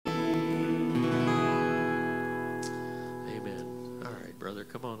brother.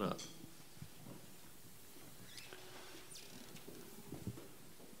 Come on up.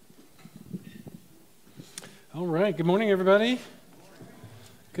 All right. Good morning, everybody.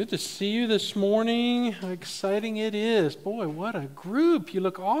 Good to see you this morning. How exciting it is. Boy, what a group. You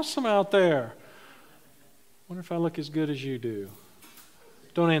look awesome out there. Wonder if I look as good as you do.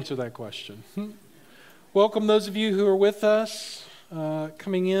 Don't answer that question. Welcome those of you who are with us,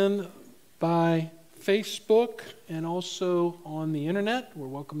 coming in by Facebook and also on the internet. We're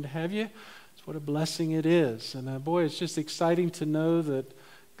welcome to have you. It's what a blessing it is. And boy, it's just exciting to know that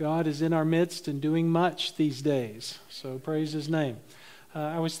God is in our midst and doing much these days. So praise His name.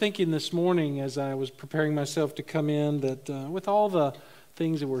 I was thinking this morning as I was preparing myself to come in that with all the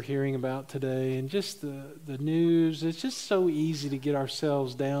things that we're hearing about today and just the news, it's just so easy to get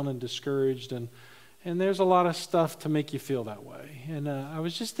ourselves down and discouraged, and there's a lot of stuff to make you feel that way. And I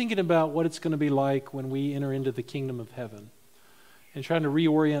was just thinking about what it's going to be like when we enter into the kingdom of heaven and trying to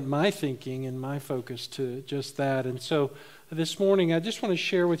reorient my thinking and my focus to just that. And so this morning, I just want to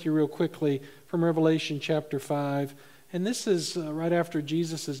share with you real quickly from Revelation chapter 5. And this is right after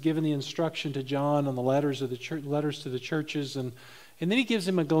Jesus has given the instruction to John on the letters to the churches, and then he gives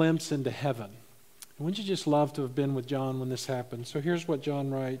him a glimpse into heaven. And wouldn't you just love to have been with John when this happened? So here's what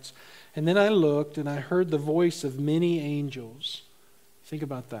John writes. And then I looked, and I heard the voice of many angels. Think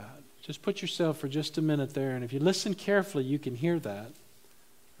about that. Just put yourself for just a minute there, and if you listen carefully, you can hear that,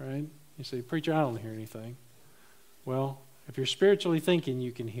 right? You say, preacher, I don't hear anything. Well, if you're spiritually thinking,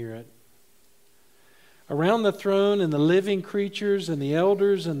 you can hear it. Around the throne and the living creatures and the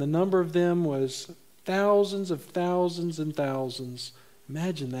elders, and the number of them was thousands of thousands and thousands.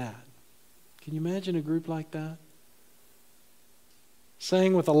 Imagine that. Can you imagine a group like that?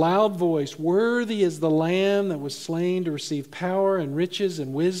 Saying with a loud voice, "Worthy is the Lamb that was slain to receive power and riches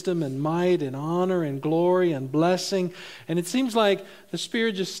and wisdom and might and honor and glory and blessing." And it seems like the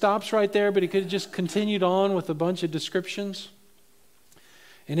Spirit just stops right there, but He could have just continued on with a bunch of descriptions.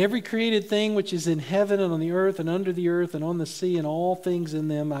 "And every created thing which is in heaven and on the earth and under the earth and on the sea and all things in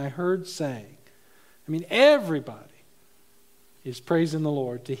them, I heard saying." I mean, everybody is praising the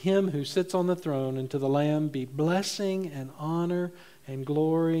Lord. "To Him who sits on the throne and to the Lamb be blessing and honor and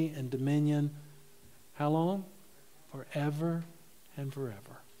glory and dominion." How long? Forever and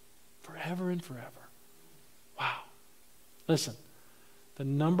forever. Forever and forever. Wow. Listen, the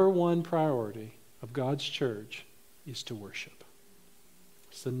number one priority of God's church is to worship.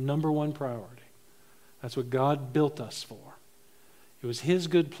 It's the number one priority. That's what God built us for. It was His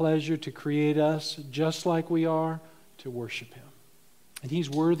good pleasure to create us just like we are, to worship Him. And He's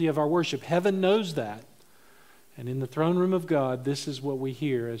worthy of our worship. Heaven knows that. And in the throne room of God, this is what we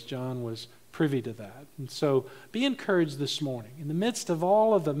hear, as John was privy to that. And so be encouraged this morning. In the midst of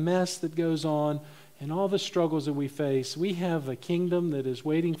all of the mess that goes on and all the struggles that we face, we have a kingdom that is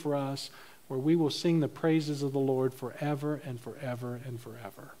waiting for us where we will sing the praises of the Lord forever and forever and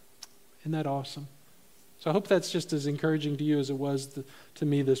forever. Isn't that awesome? So I hope that's just as encouraging to you as it was to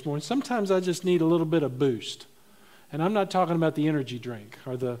me this morning. Sometimes I just need a little bit of boost. And I'm not talking about the energy drink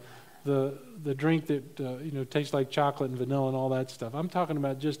or the drink that tastes like chocolate and vanilla and all that stuff. I'm talking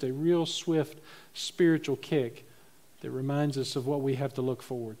about just a real swift spiritual kick that reminds us of what we have to look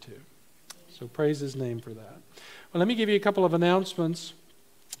forward to. So praise His name for that. Well, let me give you a couple of announcements.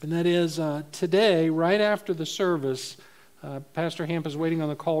 And that is today, right after the service, Pastor Hamp is waiting on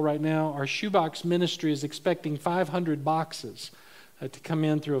the call right now. Our shoebox ministry is expecting 500 boxes to come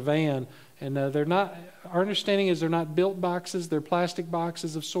in through a van. And they're not, our understanding is they're not built boxes, they're plastic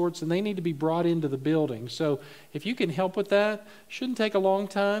boxes of sorts, and they need to be brought into the building. So if you can help with that, shouldn't take a long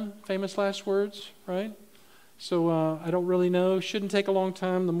time, famous last words, right? So I don't really know, shouldn't take a long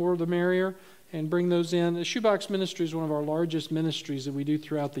time, the more the merrier, and bring those in. The Shoebox Ministry is one of our largest ministries that we do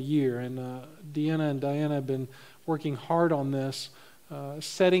throughout the year, and Deanna and Diana have been working hard on this,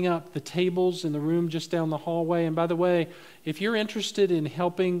 setting up the tables in the room just down the hallway. And by the way, if you're interested in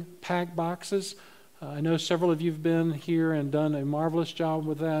helping pack boxes, I know several of you have been here and done a marvelous job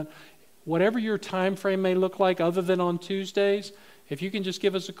with that. Whatever your time frame may look like other than on Tuesdays, if you can just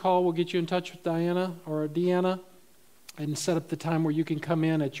give us a call, we'll get you in touch with Diana or Deanna and set up the time where you can come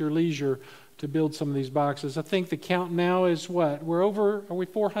in at your leisure to build some of these boxes. I think the count now is what? Are we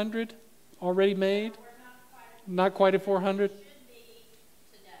 400 already made? Not quite at 400?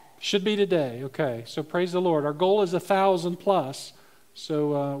 Should be today. Okay, so praise the Lord. Our goal is 1,000 plus,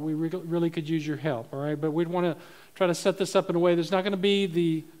 so we really could use your help, all right? But we'd want to try to set this up in a way there's not going to be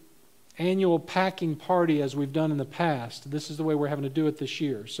the annual packing party as we've done in the past. This is the way we're having to do it this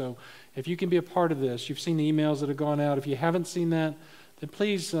year. So if you can be a part of this, you've seen the emails that have gone out. If you haven't seen that, then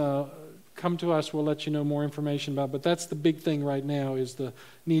please come to us, we'll let you know more information about it. But that's the big thing right now, is the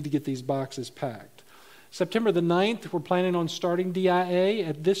need to get these boxes packed. September the 9th, we're planning on starting DIA.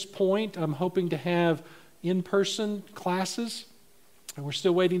 At this point, I'm hoping to have in-person classes. And we're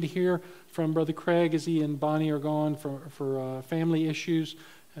still waiting to hear from Brother Craig, as he and Bonnie are gone for family issues.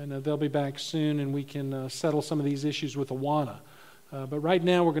 And they'll be back soon, and we can settle some of these issues with Awana. But right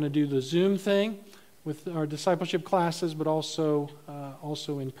now, we're going to do the Zoom thing with our discipleship classes, but also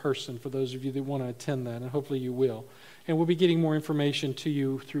in person for those of you that want to attend that, and hopefully you will. And we'll be getting more information to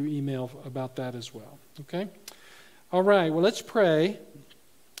you through email about that as well. Okay? All right, well, let's pray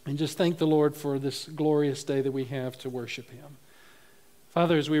and just thank the Lord for this glorious day that we have to worship Him.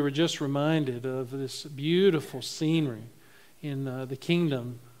 Father, as we were just reminded of this beautiful scenery in the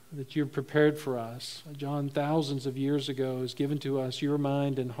kingdom that you've prepared for us, John, thousands of years ago, has given to us your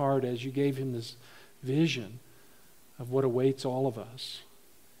mind and heart as you gave him this vision of what awaits all of us.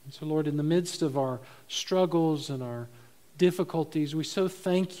 And so, Lord, in the midst of our struggles and our difficulties, we so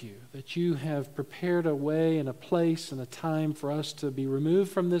thank you that you have prepared a way and a place and a time for us to be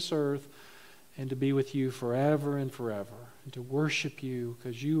removed from this earth and to be with you forever and forever, and to worship you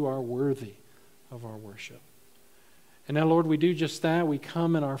because you are worthy of our worship. And now, Lord, we do just that. We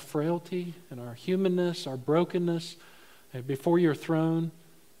come in our frailty and our humanness, our brokenness, before your throne,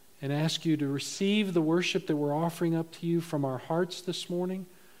 and ask you to receive the worship that we're offering up to you from our hearts this morning.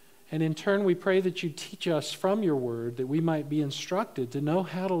 And in turn, we pray that you teach us from your word, that we might be instructed to know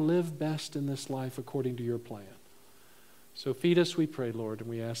how to live best in this life according to your plan. So feed us, we pray, Lord, and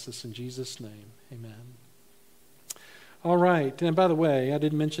we ask this in Jesus' name. Amen. All right. And by the way, I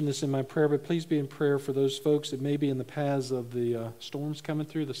didn't mention this in my prayer, but please be in prayer for those folks that may be in the paths of the storms coming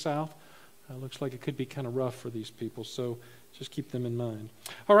through the south. Looks like it could be kind of rough for these people, so just keep them in mind.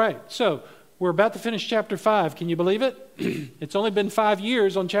 All right. So we're about to finish chapter 5. Can you believe it? It's only been 5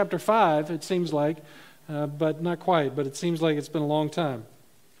 years on chapter 5, it seems like, but not quite, but it seems like it's been a long time.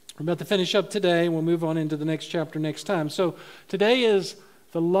 We're about to finish up today, and we'll move on into the next chapter next time. So today is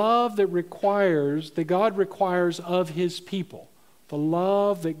the love that God requires of his people. The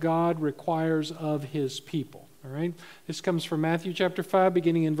love that God requires of his people. All right? This comes from Matthew chapter 5,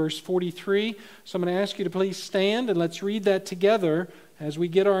 beginning in verse 43. So I'm going to ask you to please stand, and let's read that together as we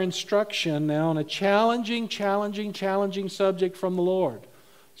get our instruction now on a challenging subject from the Lord.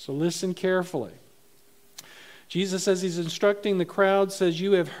 So listen carefully. Jesus, as he's instructing the crowd, says,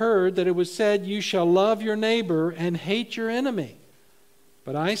 "You have heard that it was said, 'You shall love your neighbor and hate your enemy.'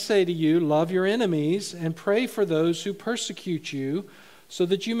 But I say to you, love your enemies and pray for those who persecute you, so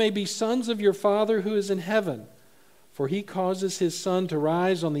that you may be sons of your Father who is in heaven. For he causes his sun to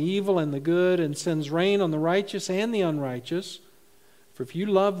rise on the evil and the good, and sends rain on the righteous and the unrighteous. For if you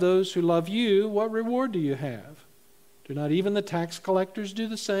love those who love you, what reward do you have? Do not even the tax collectors do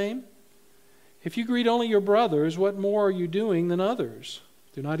the same? If you greet only your brothers, what more are you doing than others?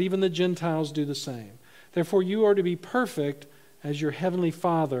 Do not even the Gentiles do the same? Therefore you are to be perfect as your heavenly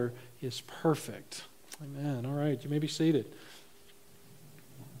Father is perfect." Amen. All right, you may be seated.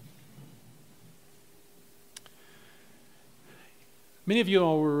 Many of you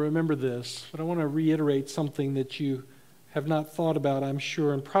all will remember this, but I want to reiterate something that you have not thought about, I'm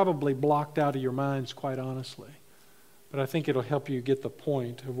sure, and probably blocked out of your minds, quite honestly. But I think it'll help you get the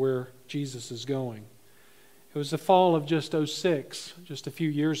point of where Jesus is going. It was the fall of just 2006, just a few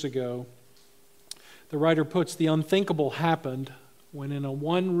years ago. The writer puts, the unthinkable happened when in a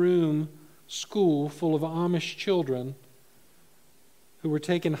one-room school full of Amish children who were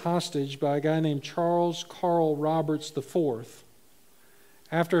taken hostage by a guy named Charles Carl Roberts IV.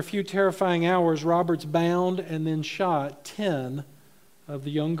 After a few terrifying hours, Roberts bound and then shot 10 of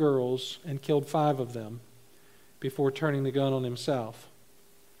the young girls and killed 5 of them before turning the gun on himself.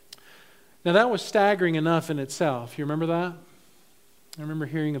 Now that was staggering enough in itself. You remember that? I remember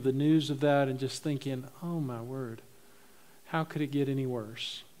hearing of the news of that and just thinking, oh my word, how could it get any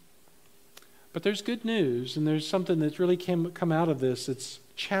worse? But there's good news, and there's something that's really come out of this. It's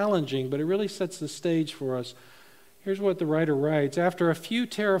challenging, but it really sets the stage for us. Here's what the writer writes. After a few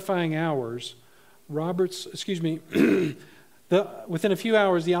terrifying hours, within a few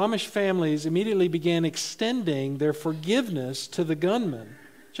hours, the Amish families immediately began extending their forgiveness to the gunman,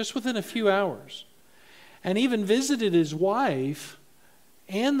 just within a few hours, and even visited his wife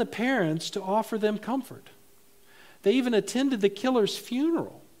and the parents to offer them comfort. They even attended the killer's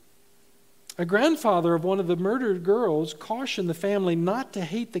funeral. A grandfather of one of the murdered girls cautioned the family not to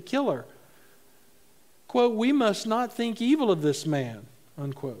hate the killer. Quote, "We must not think evil of this man,"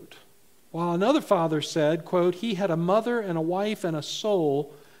 unquote. While another father said, quote, "He had a mother and a wife and a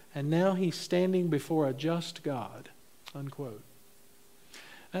soul, and now he's standing before a just God," unquote.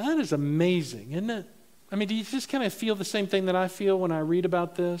 And that is amazing, isn't it? I mean, do you just kind of feel the same thing that I feel when I read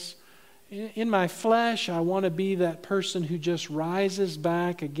about this? In my flesh, I want to be that person who just rises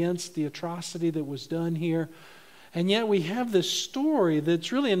back against the atrocity that was done here. And yet we have this story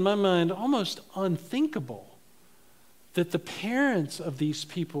that's really, in my mind, almost unthinkable, that the parents of these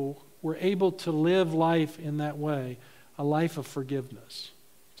people were able to live life in that way, a life of forgiveness.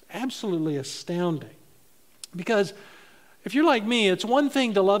 It's absolutely astounding. Because if you're like me, it's one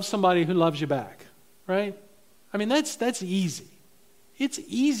thing to love somebody who loves you back, right? I mean, that's easy. It's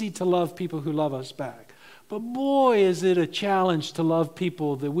easy to love people who love us back. But boy, is it a challenge to love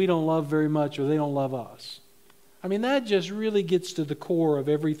people that we don't love very much or they don't love us. I mean, that just really gets to the core of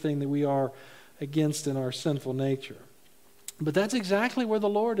everything that we are against in our sinful nature. But that's exactly where the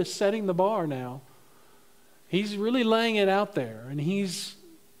Lord is setting the bar now. He's really laying it out there, and He's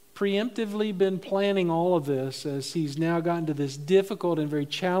preemptively been planning all of this as He's now gotten to this difficult and very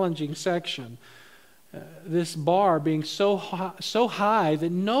challenging section. This bar being so high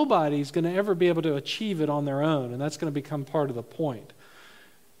that nobody's going to ever be able to achieve it on their own, and that's going to become part of the point.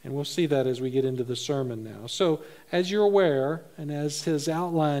 And we'll see that as we get into the sermon now. So, as you're aware, and as his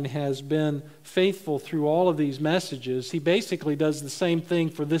outline has been faithful through all of these messages, he basically does the same thing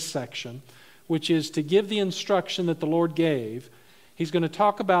for this section, which is to give the instruction that the Lord gave. He's going to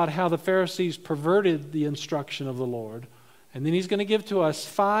talk about how the Pharisees perverted the instruction of the Lord, and then he's going to give to us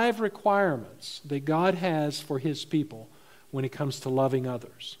 5 requirements that God has for His people when it comes to loving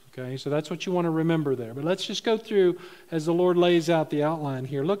others. Okay, so that's what you want to remember there. But let's just go through as the Lord lays out the outline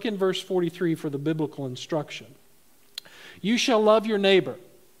here. Look in verse 43 for the biblical instruction. You shall love your neighbor.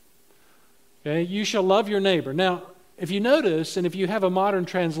 Okay, you shall love your neighbor. Now, if you notice, and if you have a modern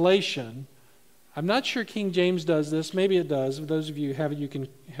translation, I'm not sure King James does this. Maybe it does. For those of you who have it, you can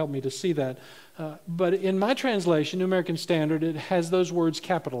help me to see that. But in my translation, New American Standard, it has those words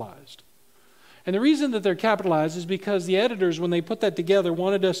capitalized. And the reason that they're capitalized is because the editors, when they put that together,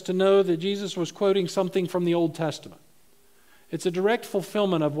 wanted us to know that Jesus was quoting something from the Old Testament. It's a direct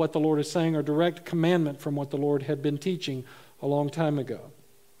fulfillment of what the Lord is saying, or direct commandment from what the Lord had been teaching a long time ago.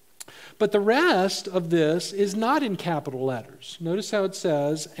 But the rest of this is not in capital letters. Notice how it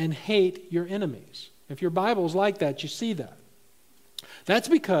says, and hate your enemies. If your Bible is like that, you see that. That's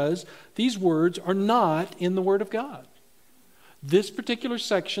because these words are not in the Word of God. This particular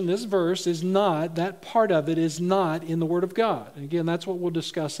section, this verse, is not, that part of it is not in the Word of God. And again, that's what we'll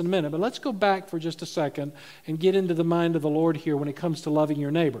discuss in a minute. But let's go back for just a second and get into the mind of the Lord here when it comes to loving your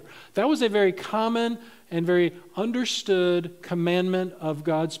neighbor. That was a very common and very understood commandment of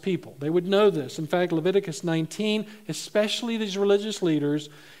God's people. They would know this. In fact, Leviticus 19, especially these religious leaders,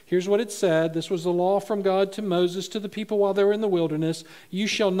 here's what it said. This was the law from God to Moses, to the people while they were in the wilderness. You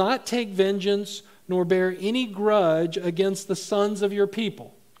shall not take vengeance nor bear any grudge against the sons of your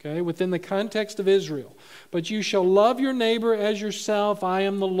people, okay, within the context of Israel. But you shall love your neighbor as yourself. I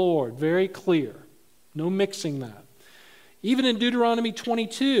am the Lord. Very clear. No mixing that. Even in Deuteronomy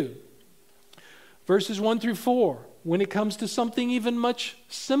 22, verses 1 through 4, when it comes to something even much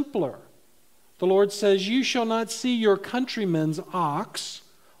simpler, the Lord says, you shall not see your countryman's ox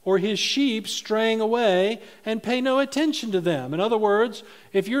or his sheep straying away, and pay no attention to them. In other words,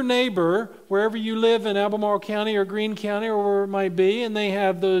 if your neighbor, wherever you live in Albemarle County or Greene County or wherever it might be, and they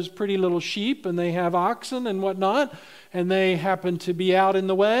have those pretty little sheep and they have oxen and whatnot, and they happen to be out in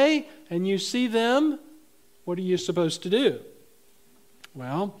the way, and you see them, what are you supposed to do?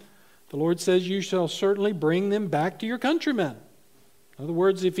 Well, the Lord says you shall certainly bring them back to your countrymen. In other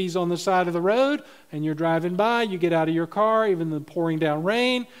words, if he's on the side of the road and you're driving by, you get out of your car, even in the pouring down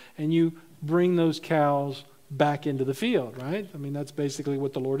rain, and you bring those cows back into the field, right? I mean, that's basically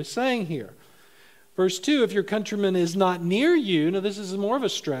what the Lord is saying here. Verse 2, if your countryman is not near you, now this is more of a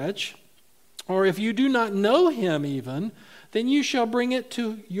stretch, or if you do not know him even, then you shall bring it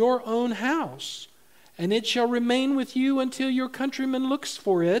to your own house, and it shall remain with you until your countryman looks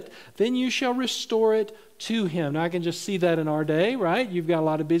for it. Then you shall restore it to him. Now I can just see that in our day, right? You've got a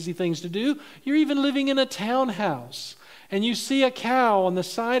lot of busy things to do. You're even living in a townhouse, and you see a cow on the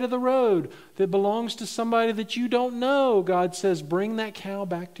side of the road that belongs to somebody that you don't know. God says, bring that cow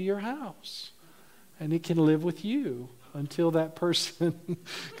back to your house, and it can live with you until that person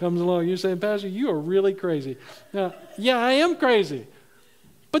comes along. You're saying, Pastor, you are really crazy. Now, yeah, I am crazy.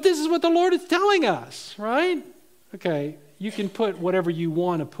 But this is what the Lord is telling us, right? Okay, you can put whatever you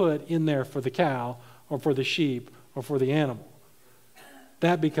want to put in there for the cow or for the sheep or for the animal.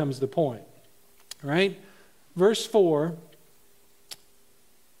 That becomes the point, right? Verse 4,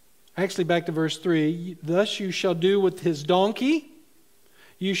 actually back to verse 3, thus you shall do with his donkey.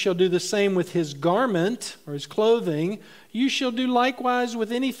 You shall do the same with his garment or his clothing. You shall do likewise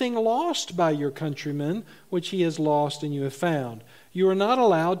with anything lost by your countrymen, which he has lost and you have found. You are not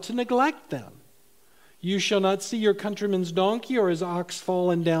allowed to neglect them. You shall not see your countryman's donkey or his ox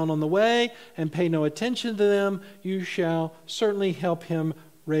fallen down on the way and pay no attention to them. You shall certainly help him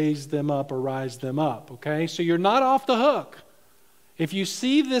raise them up or rise them up. Okay? So you're not off the hook. If you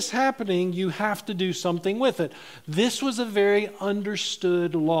see this happening, you have to do something with it. This was a very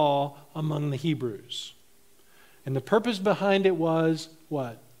understood law among the Hebrews. And the purpose behind it was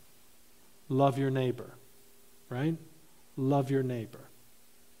what? Love your neighbor. Right? Love your neighbor.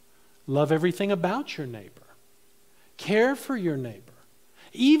 Love everything about your neighbor. Care for your neighbor.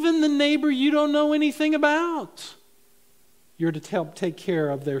 Even the neighbor you don't know anything about. You're to help take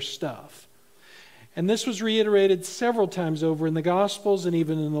care of their stuff. And this was reiterated several times over in the Gospels and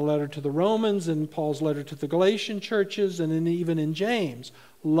even in the letter to the Romans and Paul's letter to the Galatian churches and even in James.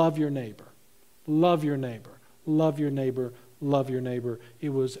 Love your neighbor. Love your neighbor. Love your neighbor. Love your neighbor. It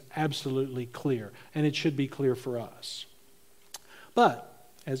was absolutely clear. And it should be clear for us. But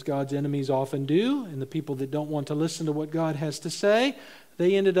as God's enemies often do, and the people that don't want to listen to what God has to say,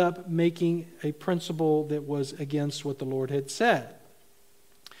 they ended up making a principle that was against what the Lord had said.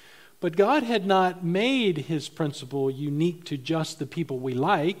 But God had not made his principle unique to just the people we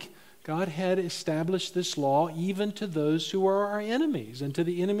like. God had established this law even to those who are our enemies and to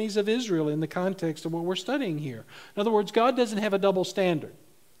the enemies of Israel in the context of what we're studying here. In other words, God doesn't have a double standard.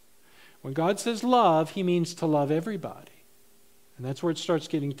 When God says love, he means to love everybody. And that's where it starts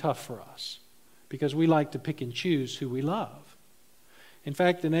getting tough for us because we like to pick and choose who we love. In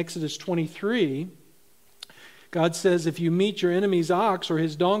fact, in Exodus 23, God says, if you meet your enemy's ox or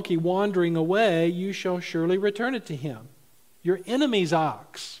his donkey wandering away, you shall surely return it to him. Your enemy's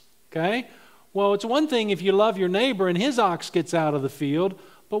ox, okay? Well, it's one thing if you love your neighbor and his ox gets out of the field,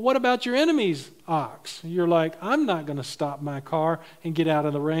 but what about your enemy's ox? You're like, I'm not going to stop my car and get out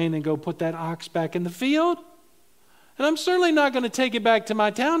of the rain and go put that ox back in the field. And I'm certainly not going to take it back to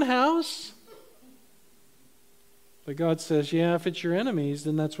my townhouse. But God says, yeah, if it's your enemies,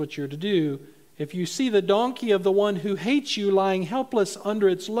 then that's what you're to do. If you see the donkey of the one who hates you lying helpless under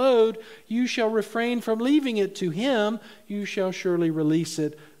its load, you shall refrain from leaving it to him. You shall surely release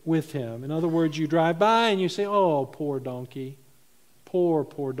it with him. In other words, you drive by and you say, oh, poor donkey.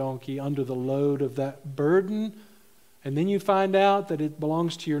 Poor donkey under the load of that burden. And then you find out that it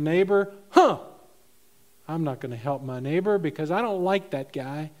belongs to your neighbor. I'm not going to help my neighbor because I don't like that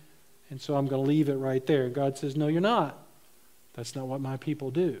guy. And so I'm going to leave it right there. God says, no, you're not. That's not what my people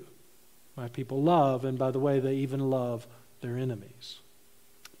do. My people love, and by the way, they even love their enemies.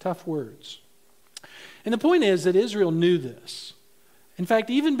 Tough words. And the point is that Israel knew this. In fact,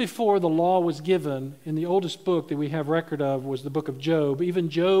 even before the law was given, in the oldest book that we have record of was the book of Job. Even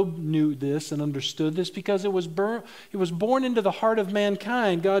Job knew this and understood this because it was born into the heart of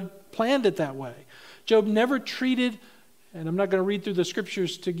mankind. God planned it that way. Job never treated, and I'm not going to read through the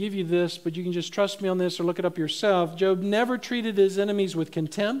scriptures to give you this, but you can just trust me on this or look it up yourself. Job never treated his enemies with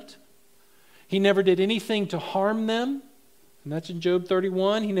contempt. He never did anything to harm them. And that's in Job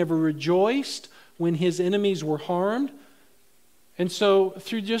 31. He never rejoiced when his enemies were harmed. And so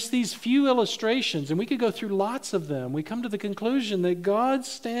through just these few illustrations, and we could go through lots of them, we come to the conclusion that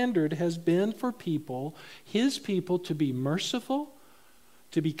God's standard has been for people, his people, to be merciful,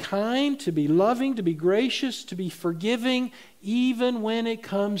 to be kind, to be loving, to be gracious, to be forgiving, even when it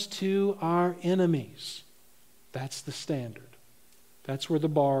comes to our enemies. That's the standard. That's where the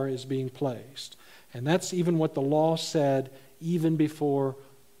bar is being placed. And that's even what the law said even before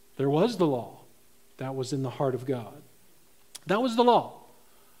there was the law. That was in the heart of God. That was the law.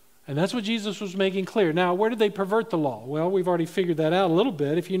 And that's what Jesus was making clear. Now, where did they pervert the law? Well, we've already figured that out a little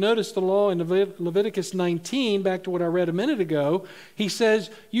bit. If you notice the law in Leviticus 19, back to what I read a minute ago, he says,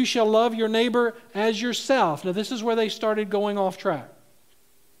 you shall love your neighbor as yourself. Now, this is where they started going off track.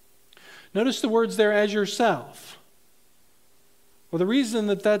 Notice the words there, as yourself. Well, the reason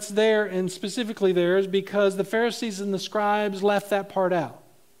that that's there and specifically there is because the Pharisees and the scribes left that part out.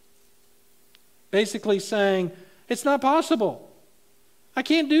 Basically saying, it's not possible. I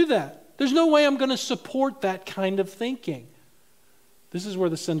can't do that. There's no way I'm going to support that kind of thinking. This is where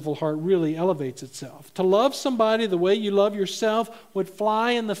the sinful heart really elevates itself. To love somebody the way you love yourself would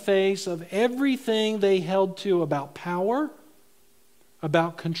fly in the face of everything they held to about power,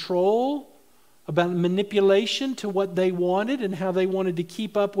 about control, about manipulation to what they wanted and how they wanted to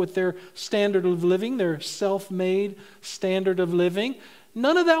keep up with their standard of living, their self-made standard of living.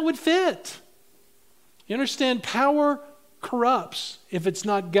 None of that would fit. You understand, power corrupts if it's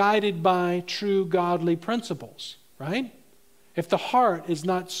not guided by true godly principles, right? If the heart is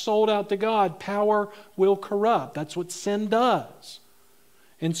not sold out to God, power will corrupt. That's what sin does.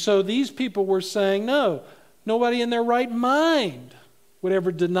 And so these people were saying, no, nobody in their right mind would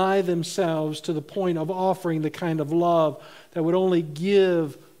ever deny themselves to the point of offering the kind of love that would only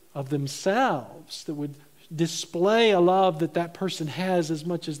give of themselves, that would display a love that that person has as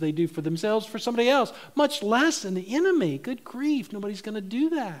much as they do for themselves for somebody else, much less an enemy. Good grief, nobody's going to do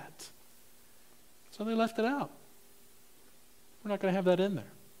that. So they left it out. We're not going to have that in there.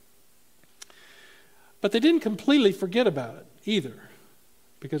 But they didn't completely forget about it either,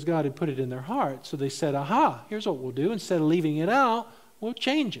 because God had put it in their heart. So they said, aha, here's what we'll do. Instead of leaving it out, we'll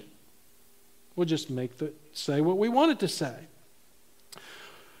change it. We'll just say what we want it to say.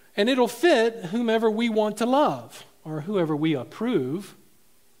 And it'll fit whomever we want to love or whoever we approve.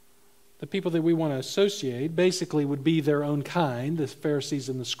 The people that we want to associate basically would be their own kind, the Pharisees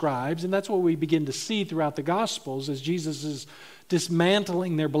and the scribes. And that's what we begin to see throughout the Gospels as Jesus is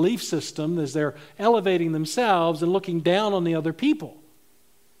dismantling their belief system, as they're elevating themselves and looking down on the other people.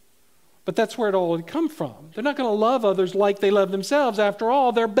 But that's where it all had come from. They're not going to love others like they love themselves. After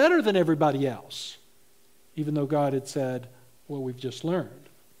all, they're better than everybody else, even though God had said what we've just learned.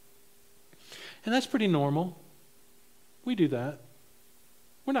 And that's pretty normal. We do that.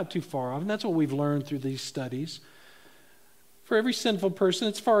 We're not too far off, and that's what we've learned through these studies. For every sinful person,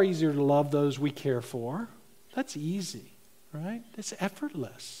 it's far easier to love those we care for. That's easy, right? It's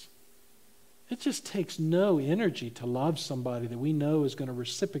effortless. It just takes no energy to love somebody that we know is going to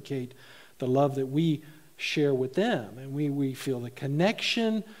reciprocate the love that we share with them. And we feel the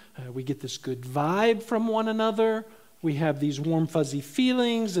connection. We get this good vibe from one another. We have these warm, fuzzy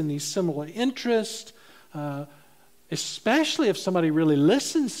feelings and these similar interests, especially if somebody really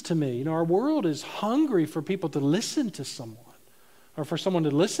listens to me. You know, our world is hungry for people to listen to someone or for someone to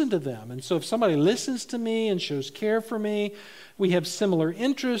listen to them. And so if somebody listens to me and shows care for me, we have similar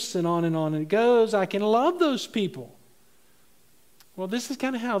interests and on it goes, I can love those people. Well, this is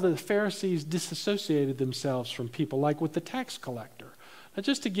kind of how the Pharisees disassociated themselves from people, like with the tax collector. Now,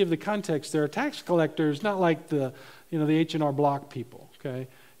 just to give the context there, a tax collector is not like the H&R Block people, okay?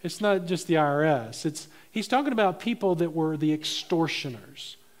 It's not just the IRS. He's talking about people that were the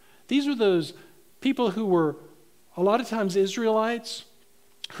extortioners. These were those people who were a lot of times Israelites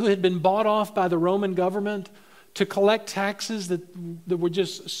who had been bought off by the Roman government to collect taxes that were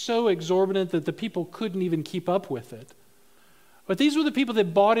just so exorbitant that the people couldn't even keep up with it. But these were the people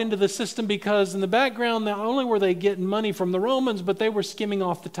that bought into the system because in the background, not only were they getting money from the Romans, but they were skimming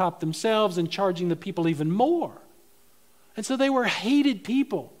off the top themselves and charging the people even more. And so they were hated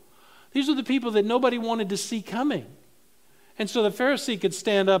people. These are the people that nobody wanted to see coming. And so the Pharisee could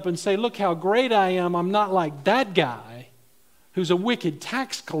stand up and say, look how great I am. I'm not like that guy who's a wicked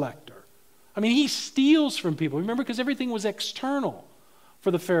tax collector. I mean, he steals from people. Remember, because everything was external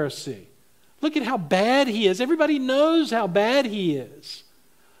for the Pharisee. Look at how bad he is. Everybody knows how bad he is.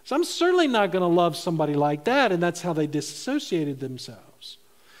 So I'm certainly not going to love somebody like that. And that's how they disassociated themselves.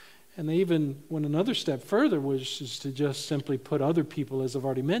 And they even went another step further, which is to just simply put other people, as I've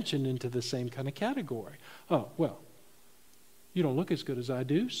already mentioned, into the same kind of category. Oh, well, you don't look as good as I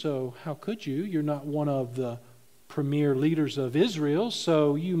do, so how could you? You're not one of the premier leaders of Israel,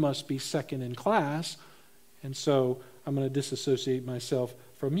 so you must be second in class. And so I'm going to disassociate myself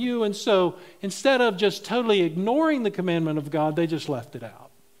from you. And so instead of just totally ignoring the commandment of God, they just left it out.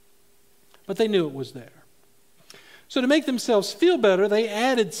 But they knew it was there. So to make themselves feel better, they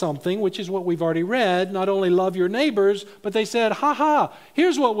added something, which is what we've already read. Not only love your neighbors, but they said,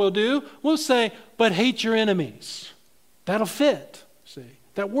 here's what we'll do. We'll say, but hate your enemies. That'll fit, see.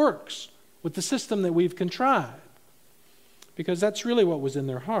 That works with the system that we've contrived. Because that's really what was in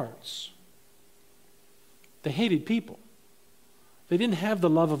their hearts. They hated people. They didn't have the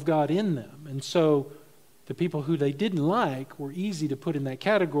love of God in them. And so the people who they didn't like were easy to put in that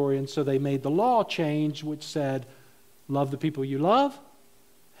category. And so they made the law change, which said, love the people you love,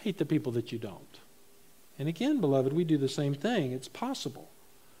 hate the people that you don't. And again, beloved, we do the same thing. It's possible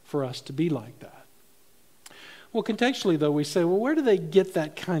for us to be like that. Well, contextually, though, we say, well, where do they get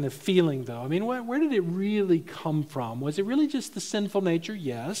that kind of feeling, though? I mean, where did it really come from? Was it really just the sinful nature?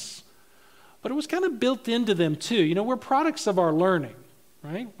 Yes. But it was kind of built into them, too. You know, we're products of our learning,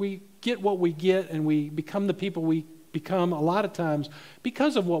 right? We get what we get, and we become the people we become a lot of times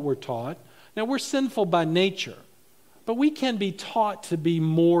because of what we're taught. Now, we're sinful by nature, but we can be taught to be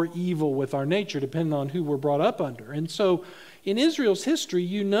more evil with our nature, depending on who we're brought up under. And so, in Israel's history,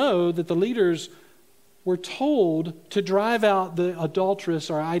 you know that the leaders were told to drive out the adulterous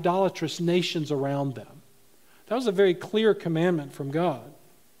or idolatrous nations around them. That was a very clear commandment from God.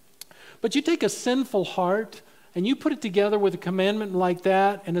 But you take a sinful heart and you put it together with a commandment like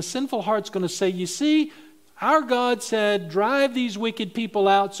that, and a sinful heart's going to say, you see, our God said, drive these wicked people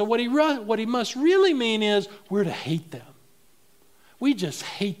out. So what he must really mean is we're to hate them. We just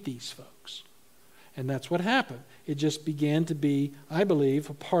hate these folks. And that's what happened. It just began to be, I believe,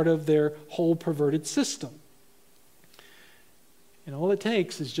 a part of their whole perverted system. And all it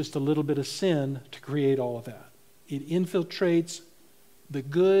takes is just a little bit of sin to create all of that. It infiltrates the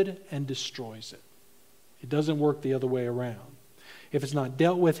good and destroys it. It doesn't work the other way around. If it's not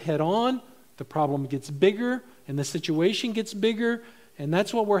dealt with head on, the problem gets bigger and the situation gets bigger, and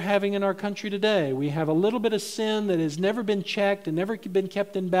that's what we're having in our country today. We have a little bit of sin that has never been checked and never been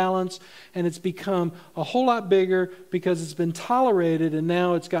kept in balance, and it's become a whole lot bigger because it's been tolerated, and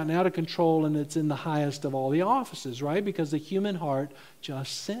now it's gotten out of control, and it's in the highest of all the offices, right? Because the human heart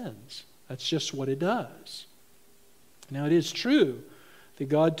just sins. That's just what it does. Now, it is true that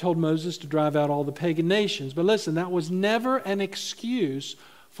God told Moses to drive out all the pagan nations. But listen, that was never an excuse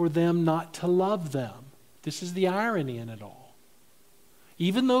for them not to love them. This is the irony in it all.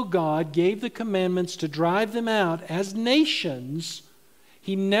 Even though God gave the commandments to drive them out as nations,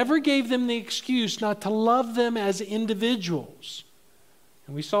 He never gave them the excuse not to love them as individuals.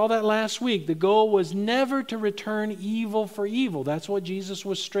 And we saw that last week. The goal was never to return evil for evil. That's what Jesus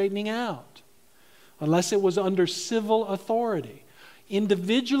was straightening out. Unless it was under civil authority.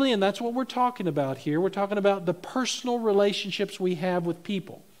 Individually, and that's what we're talking about here, we're talking about the personal relationships we have with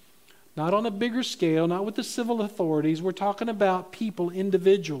people. Not on a bigger scale, not with the civil authorities. We're talking about people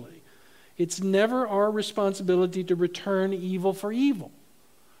individually. It's never our responsibility to return evil for evil.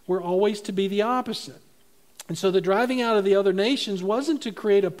 We're always to be the opposite. And so the driving out of the other nations wasn't to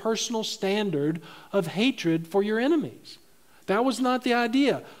create a personal standard of hatred for your enemies. That was not the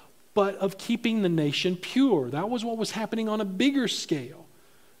idea, but of keeping the nation pure. That was what was happening on a bigger scale.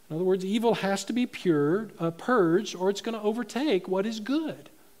 In other words, evil has to be purged, or it's going to overtake what is good.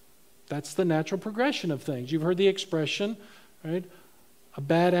 That's the natural progression of things. You've heard the expression, right? A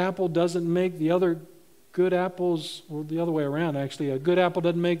bad apple doesn't make the other good apples, or the other way around actually. A good apple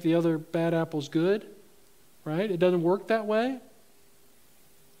doesn't make the other bad apples good, right? It doesn't work that way.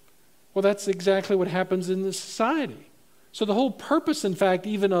 Well, that's exactly what happens in this society. So the whole purpose, in fact,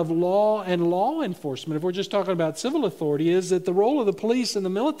 even of law and law enforcement, if we're just talking about civil authority, is that the role of the police and the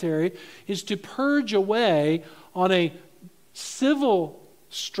military is to purge away on a civil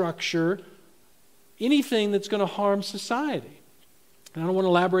structure anything that's going to harm society. And I don't want to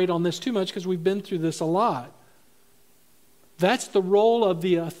elaborate on this too much because we've been through this a lot. That's the role of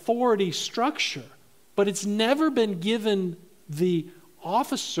the authority structure, but it's never been given the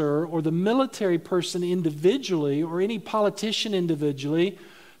officer or the military person individually or any politician individually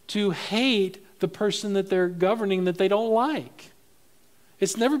to hate the person that they're governing that they don't like.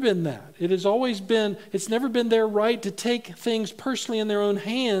 It's never been that. It's never been their right to take things personally in their own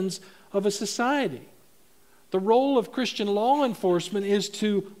hands of a society. The role of Christian law enforcement is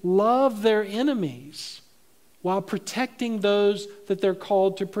to love their enemies while protecting those that they're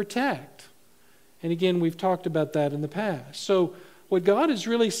called to protect. And again, we've talked about that in the past. So what God is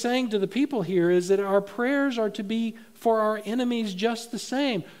really saying to the people here is that our prayers are to be for our enemies just the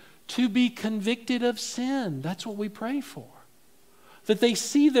same, to be convicted of sin. That's what we pray for. That they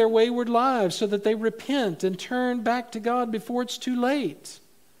see their wayward lives so that they repent and turn back to God before it's too late.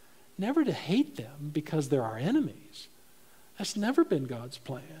 Never to hate them because they're our enemies. That's never been God's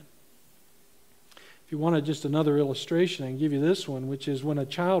plan. If you wanted just another illustration, I can give you this one, which is when a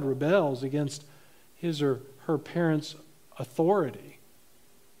child rebels against his or her parent's authority.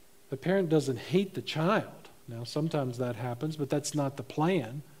 The parent doesn't hate the child. Now, sometimes that happens, but that's not the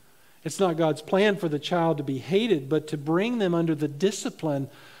plan. It's not God's plan for the child to be hated, but to bring them under the discipline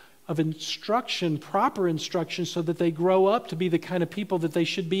of instruction, proper instruction, so that they grow up to be the kind of people that they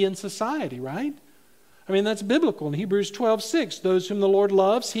should be in society, right? I mean, that's biblical. In Hebrews 12:6, those whom the Lord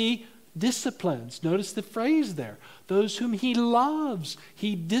loves, He disciplines. Notice the phrase there. Those whom He loves,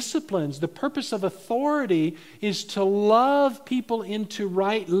 He disciplines. The purpose of authority is to love people into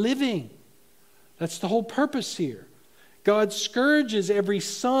right living. That's the whole purpose here. God scourges every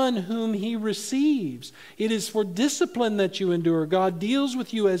son whom He receives. It is for discipline that you endure. God deals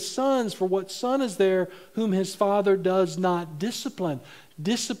with you as sons, for what son is there whom his father does not discipline?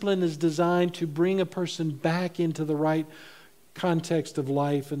 Discipline is designed to bring a person back into the right context of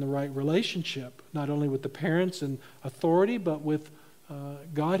life and the right relationship, not only with the parents and authority, but with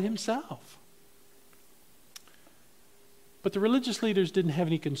God Himself. But the religious leaders didn't have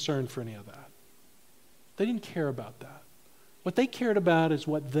any concern for any of that. They didn't care about that. What they cared about is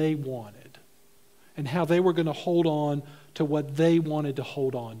what they wanted and how they were going to hold on to what they wanted to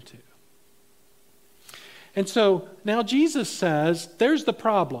hold on to. And so now Jesus says, there's the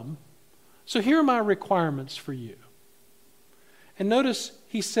problem. So here are my requirements for you. And notice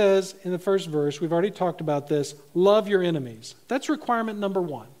he says in the first verse, we've already talked about this, love your enemies. That's requirement number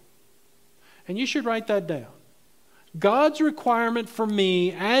 1. And you should write that down. God's requirement for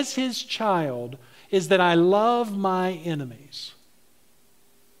me as his child is that I love my enemies.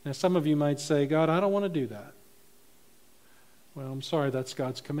 Now some of you might say, God, I don't want to do that. Well, I'm sorry, that's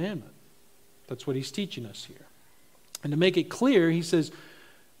God's commandment. That's what he's teaching us here. And to make it clear, he says,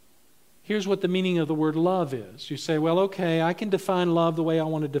 here's what the meaning of the word love is. You say, well, okay, I can define love the way I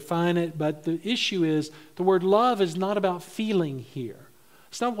want to define it, but the issue is the word love is not about feeling here.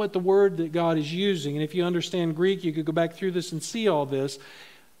 It's not what the word that God is using. And if you understand Greek, you could go back through this and see all this.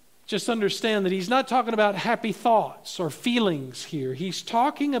 Just understand that he's not talking about happy thoughts or feelings here. He's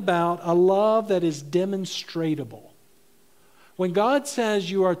talking about a love that is demonstratable. When God says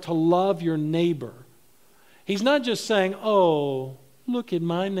you are to love your neighbor, he's not just saying, oh, look at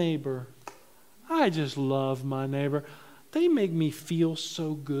my neighbor. I just love my neighbor. They make me feel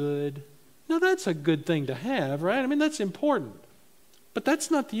so good. Now that's a good thing to have, right? I mean, that's important. But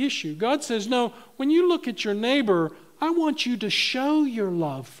that's not the issue. God says, no, when you look at your neighbor, I want you to show your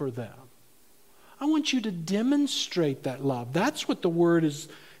love for them. I want you to demonstrate that love. That's what the word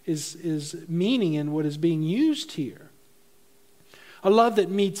is meaning and what is being used here. A love that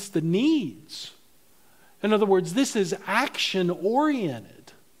meets the needs. In other words, this is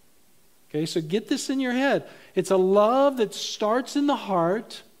action-oriented. Okay, so get this in your head. It's a love that starts in the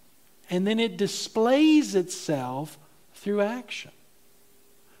heart and then it displays itself through action,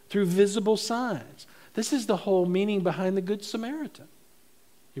 through visible signs. This is the whole meaning behind the Good Samaritan.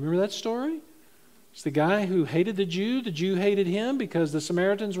 You remember that story? It's the guy who hated the Jew hated him because the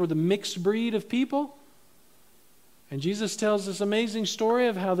Samaritans were the mixed breed of people. And Jesus tells this amazing story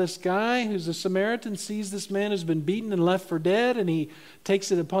of how this guy who's a Samaritan sees this man who's been beaten and left for dead, and he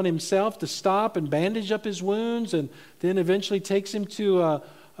takes it upon himself to stop and bandage up his wounds, and then eventually takes him to a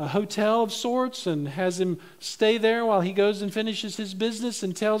hotel of sorts and has him stay there while he goes and finishes his business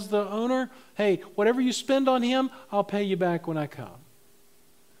and tells the owner, hey, whatever you spend on him, I'll pay you back when I come.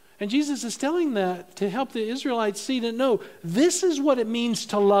 And Jesus is telling that to help the Israelites see that, no, this is what it means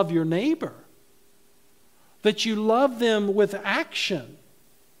to love your neighbor. That you love them with action.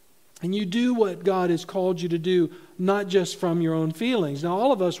 And you do what God has called you to do, not just from your own feelings. Now,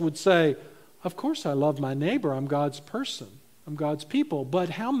 all of us would say, of course I love my neighbor. I'm God's person. I'm God's people. But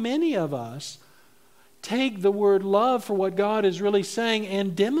how many of us take the word love for what God is really saying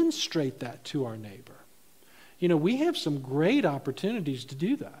and demonstrate that to our neighbor? You know, we have some great opportunities to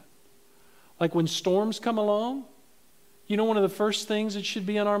do that. Like when storms come along, you know one of the first things that should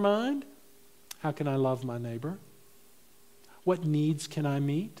be on our mind? How can I love my neighbor? What needs can I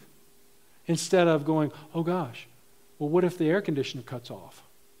meet? Instead of going, oh gosh, well, what if the air conditioner cuts off?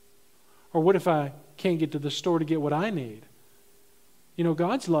 Or what if I can't get to the store to get what I need? You know,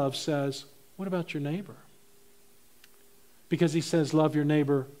 God's love says, what about your neighbor? Because he says, love your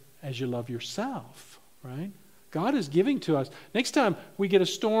neighbor as you love yourself, right? God is giving to us. Next time we get a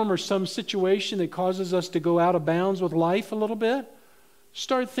storm or some situation that causes us to go out of bounds with life a little bit,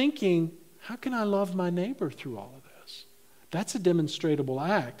 start thinking, how can I love my neighbor through all of this? That's a demonstrable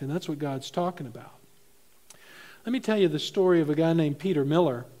act, and that's what God's talking about. Let me tell you the story of a guy named Peter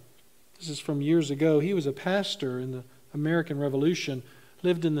Miller. This is from years ago. He was a pastor in the American Revolution,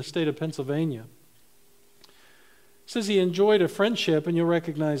 lived in the state of Pennsylvania. It says he enjoyed a friendship, and you'll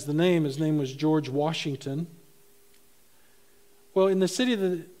recognize the name. His name was George Washington. Well, in the city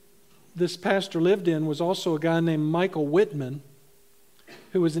that this pastor lived in was also a guy named Michael Whitman,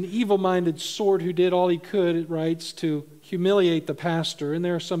 who was an evil-minded sort who did all he could, it writes, to humiliate the pastor. And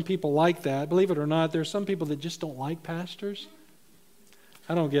there are some people like that. Believe it or not, there are some people that just don't like pastors.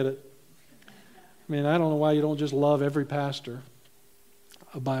 I don't get it. I mean, I don't know why you don't just love every pastor,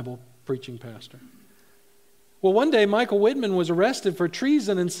 a Bible-preaching pastor. Well, one day Michael Whitman was arrested for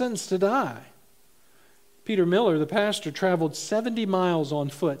treason and sentenced to die. Peter Miller, the pastor, traveled 70 miles on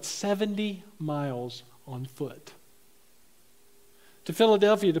foot, 70 miles on foot, to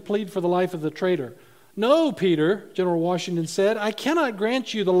Philadelphia to plead for the life of the traitor. No, Peter, General Washington said, I cannot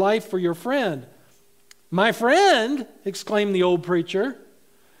grant you the life for your friend. My friend, exclaimed the old preacher,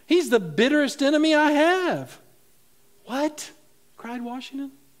 he's the bitterest enemy I have. What? Cried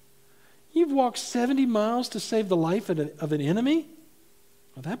Washington. You've walked 70 miles to save the life of an enemy?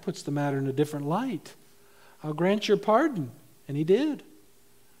 Well, that puts the matter in a different light. I'll grant your pardon. And he did.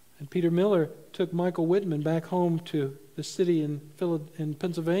 And Peter Miller took Michael Whitman back home to the city in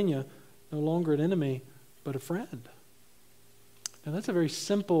Pennsylvania, no longer an enemy, but a friend. Now that's a very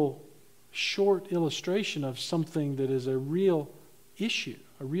simple short illustration of something that is a real issue,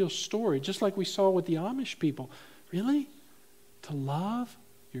 a real story, just like we saw with the Amish people. Really? To love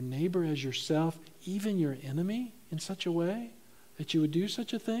your neighbor as yourself, even your enemy, in such a way that you would do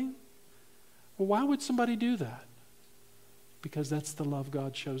such a thing? Well, why would somebody do that? Because that's the love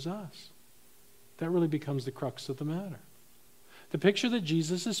God shows us. That really becomes the crux of the matter. The picture that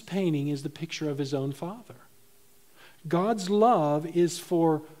Jesus is painting is the picture of his own Father. God's love is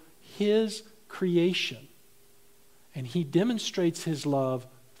for his creation, and he demonstrates his love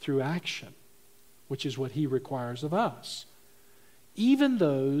through action, which is what he requires of us. Even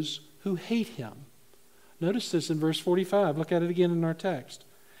those who hate him. Notice this in verse 45. Look at it again in our text.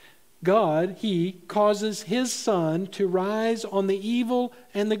 God, he causes his sun to rise on the evil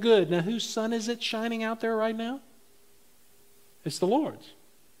and the good. Now, whose sun is it shining out there right now? It's the Lord's.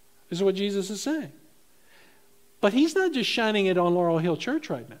 This is what Jesus is saying. But he's not just shining it on Laurel Hill Church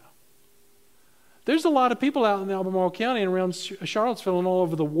right now. There's a lot of people out in Albemarle County and around Charlottesville and all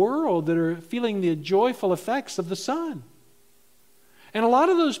over the world that are feeling the joyful effects of the sun. And a lot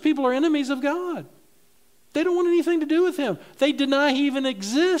of those people are enemies of God. They don't want anything to do with him. They deny he even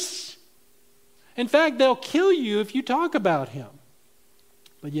exists. In fact, they'll kill you if you talk about him.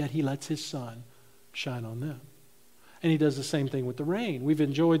 But yet he lets his sun shine on them. And he does the same thing with the rain. We've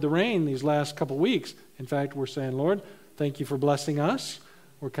enjoyed the rain these last couple weeks. In fact, we're saying, Lord, thank you for blessing us.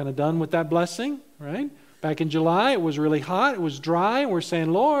 We're kind of done with that blessing, right? Back in July, it was really hot. It was dry. And we're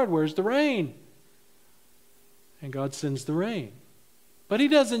saying, Lord, where's the rain? And God sends the rain. But he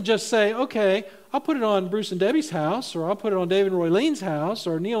doesn't just say, okay, I'll put it on Bruce and Debbie's house, or I'll put it on David and Roy Lean's house,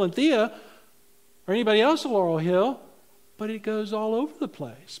 or Neil and Thea, or anybody else at Laurel Hill. But it goes all over the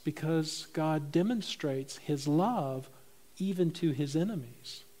place because God demonstrates his love even to his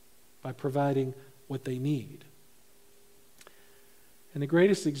enemies by providing what they need. And the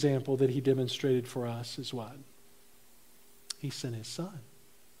greatest example that he demonstrated for us is what? He sent his son,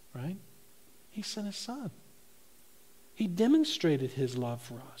 right? He sent his son. He demonstrated his love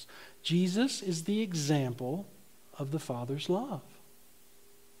for us. Jesus is the example of the Father's love.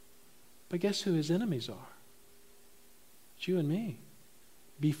 But guess who his enemies are? It's you and me,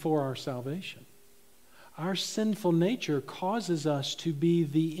 before our salvation. Our sinful nature causes us to be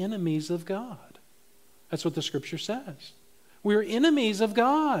the enemies of God. That's what the Scripture says. We're enemies of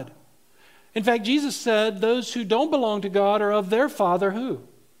God. In fact, Jesus said those who don't belong to God are of their father who?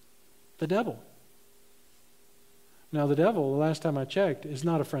 The devil. Now, the devil, the last time I checked, is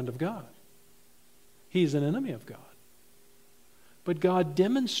not a friend of God. He's an enemy of God. But God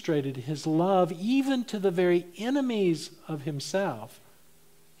demonstrated his love even to the very enemies of himself,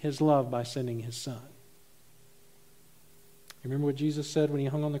 his love by sending his son. You remember what Jesus said when he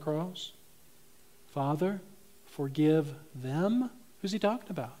hung on the cross? Father, forgive them. Who's he talking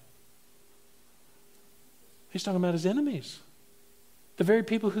about? He's talking about his enemies. The very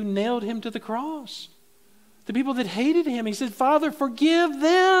people who nailed him to the cross. The people that hated him. He said, Father, forgive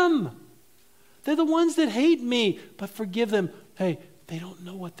them. They're the ones that hate me, but forgive them. Hey, they don't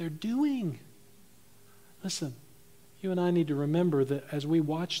know what they're doing. Listen, you and I need to remember that as we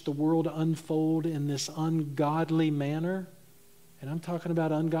watch the world unfold in this ungodly manner, and I'm talking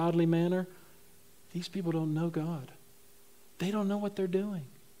about ungodly manner, these people don't know God. They don't know what they're doing.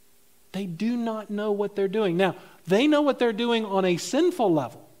 They do not know what they're doing. Now, they know what they're doing on a sinful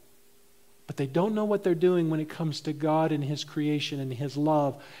level, but they don't know what they're doing when it comes to God and his creation and his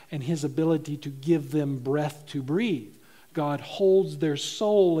love and his ability to give them breath to breathe. God holds their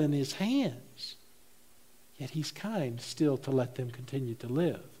soul in his hands, yet he's kind still to let them continue to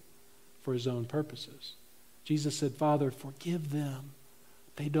live for his own purposes. Jesus said, Father, forgive them.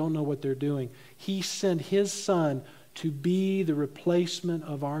 They don't know what they're doing. He sent his son to be the replacement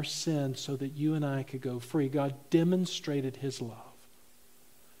of our sin so that you and I could go free. God demonstrated his love.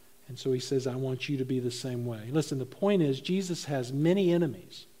 And so he says, I want you to be the same way. Listen, the point is, Jesus has many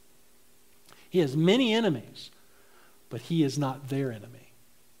enemies. He has many enemies, but he is not their enemy.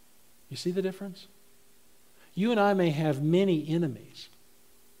 You see the difference? You and I may have many enemies,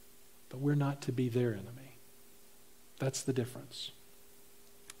 but we're not to be their enemy. That's the difference.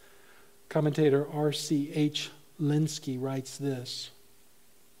 Commentator R.C.H. Linsky writes this: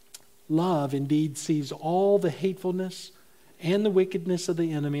 love indeed sees all the hatefulness and the wickedness of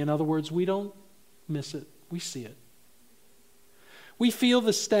the enemy. In other words, we don't miss it, we see it. We feel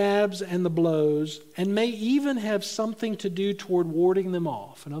the stabs and the blows and may even have something to do toward warding them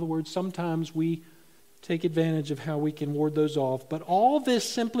off. In other words, sometimes we take advantage of how we can ward those off. But all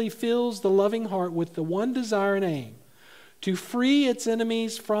this simply fills the loving heart with the one desire and aim: to free its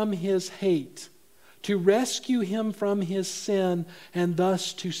enemies from his hate, to rescue him from his sin and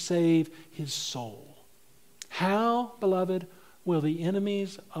thus to save his soul. How, beloved, will the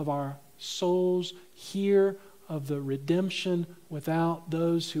enemies of our souls hear of the redemption without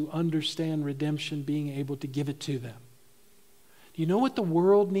those who understand redemption being able to give it to them? Do you know what the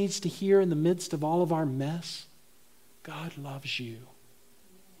world needs to hear in the midst of all of our mess? God loves you.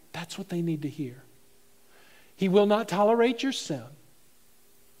 That's what they need to hear. He will not tolerate your sin.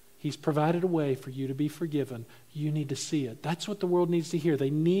 He's provided a way for you to be forgiven. You need to see it. That's what the world needs to hear. They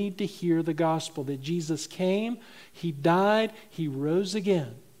need to hear the gospel that Jesus came, He died, He rose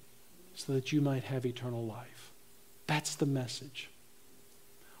again so that you might have eternal life. That's the message.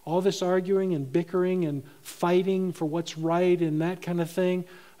 All this arguing and bickering and fighting for what's right and that kind of thing,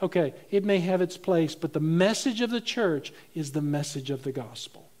 okay, it may have its place, but the message of the church is the message of the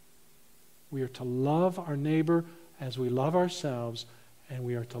gospel. We are to love our neighbor as we love ourselves, and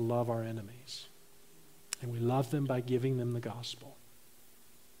we are to love our enemies. And we love them by giving them the gospel.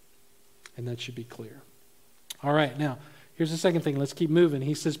 And that should be clear. All right, now, here's the second thing. Let's keep moving.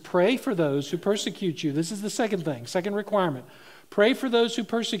 He says, pray for those who persecute you. This is the second thing, second requirement. Pray for those who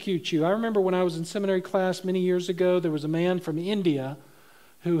persecute you. I remember when I was in seminary class many years ago, there was a man from India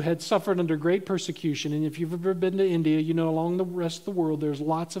who had suffered under great persecution. And if you've ever been to India, you know along the rest of the world, there's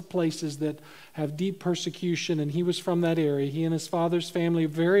lots of places that have deep persecution, and he was from that area. He and his father's family are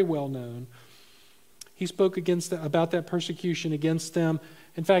very well known. He spoke about that persecution against them.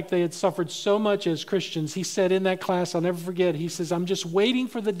 In fact, they had suffered so much as Christians. He said in that class, I'll never forget, he says, I'm just waiting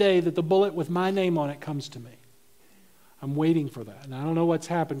for the day that the bullet with my name on it comes to me. I'm waiting for that. And I don't know what's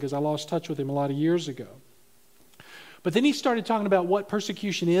happened because I lost touch with him a lot of years ago. But then he started talking about what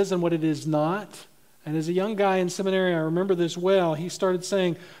persecution is and what it is not. And as a young guy in seminary, I remember this well, he started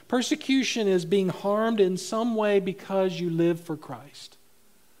saying, persecution is being harmed in some way because you live for Christ.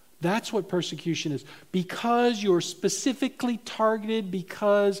 That's what persecution is. Because you're specifically targeted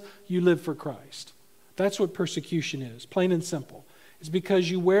because you live for Christ. That's what persecution is, plain and simple. It's because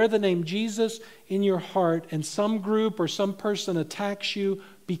you wear the name Jesus in your heart and some group or some person attacks you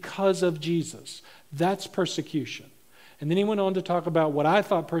because of Jesus. That's persecution. And then he went on to talk about what I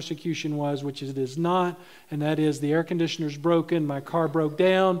thought persecution was, which it is not, and that is the air conditioner's broken, my car broke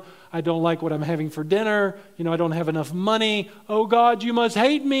down, I don't like what I'm having for dinner, I don't have enough money, oh God, you must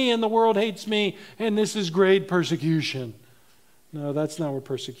hate me and the world hates me, and this is great persecution. No, that's not what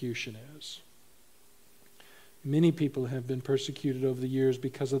persecution is. Many people have been persecuted over the years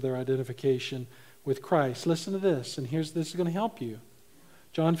because of their identification with Christ. Listen to this, and this is going to help you.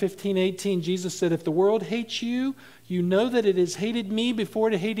 John 15:18, Jesus said, if the world hates you, you know that it has hated me before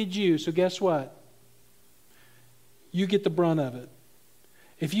it hated you. So guess what? You get the brunt of it.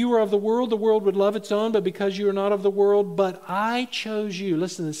 If you were of the world would love its own, but because you are not of the world, but I chose you.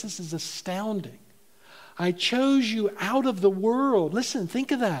 Listen to this. This is astounding. I chose you out of the world. Listen,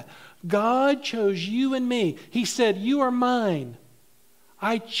 think of that. God chose you and me. He said, you are mine.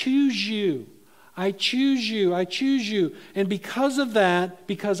 I choose you. I choose you. I choose you. And because of that,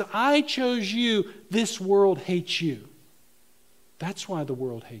 because I chose you, this world hates you. That's why the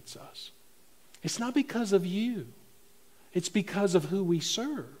world hates us. It's not because of you. It's because of who we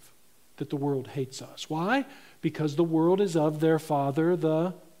serve that the world hates us. Why? Because the world is of their father,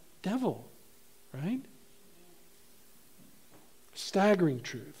 the devil. Right? Staggering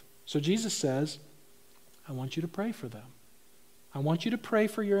truth. So Jesus says, I want you to pray for them. I want you to pray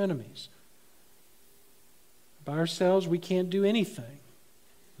for your enemies. By ourselves, we can't do anything.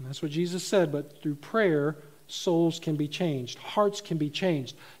 And that's what Jesus said. But through prayer, souls can be changed. Hearts can be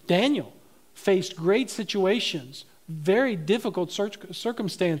changed. Daniel faced great situations, very difficult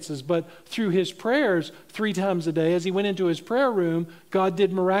circumstances. But through his prayers 3 times a day, as he went into his prayer room, God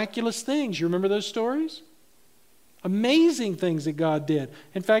did miraculous things. You remember those stories? Amazing things that God did.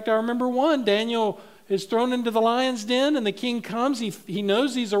 In fact, I remember one. Daniel is thrown into the lion's den, and the king comes. He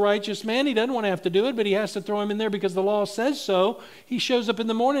knows he's a righteous man. He doesn't want to have to do it, but he has to throw him in there because the law says so. He shows up in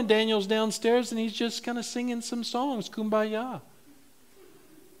the morning. Daniel's downstairs, and he's just kind of singing some songs, Kumbaya.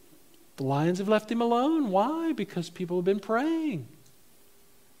 The lions have left him alone. Why? Because people have been praying,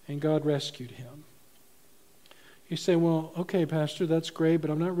 and God rescued him. You say, well, okay, Pastor, that's great, but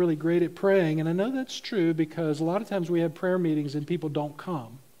I'm not really great at praying. And I know that's true because a lot of times we have prayer meetings and people don't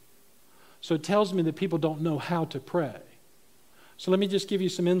come. So it tells me that people don't know how to pray. So let me just give you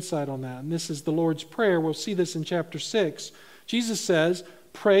some insight on that. And this is the Lord's Prayer. We'll see this in chapter 6. Jesus says,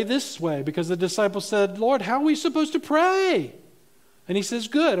 pray this way, because the disciples said, Lord, how are we supposed to pray? And he says,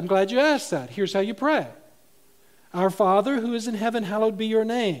 good, I'm glad you asked that. Here's how you pray. Our Father who is in heaven, hallowed be your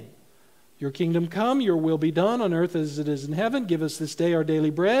name. Your kingdom come, your will be done on earth as it is in heaven. Give us this day our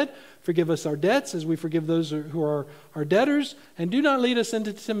daily bread. Forgive us our debts as we forgive those who are our debtors. And do not lead us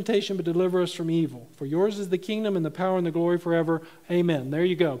into temptation, but deliver us from evil. For yours is the kingdom and the power and the glory forever. Amen. There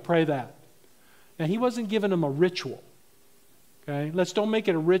you go. Pray that. Now, he wasn't giving them a ritual. Okay? Don't make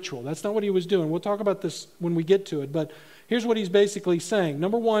it a ritual. That's not what he was doing. We'll talk about this when we get to it. But here's what he's basically saying.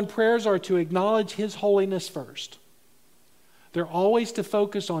 Number one, prayers are to acknowledge his holiness first. They're always to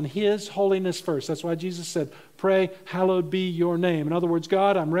focus on his holiness first. That's why Jesus said, pray, hallowed be your name. In other words,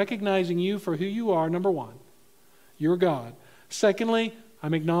 God, I'm recognizing you for who you are, number one. You're God. Secondly,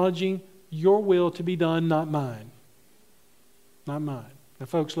 I'm acknowledging your will to be done, not mine. Not mine. Now,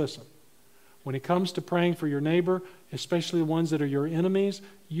 folks, listen. When it comes to praying for your neighbor, especially the ones that are your enemies,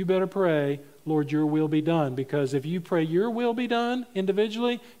 you better pray, Lord, your will be done. Because if you pray your will be done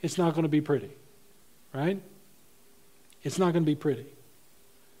individually, it's not going to be pretty. Right? It's not going to be pretty.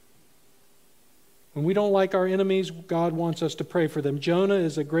 When we don't like our enemies, God wants us to pray for them. Jonah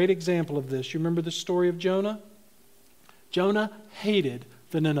is a great example of this. You remember the story of Jonah? Jonah hated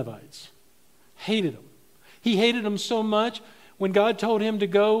the Ninevites. Hated them. He hated them so much, when God told him to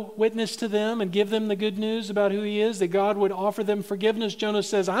go witness to them and give them the good news about who he is, that God would offer them forgiveness, Jonah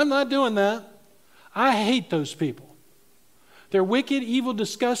says, I'm not doing that. I hate those people. They're wicked, evil,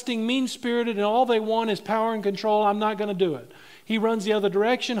 disgusting, mean-spirited, and all they want is power and control. I'm not going to do it. He runs the other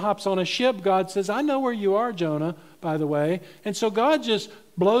direction, hops on a ship. God says, I know where you are, Jonah, by the way. And so God just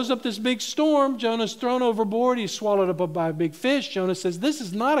blows up this big storm. Jonah's thrown overboard. He's swallowed up by a big fish. Jonah says, this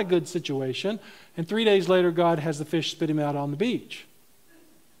is not a good situation. And 3 days later, God has the fish spit him out on the beach.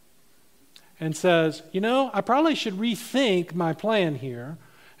 And says, I probably should rethink my plan here.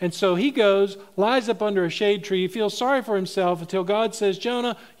 And so he goes, lies up under a shade tree, feels sorry for himself until God says,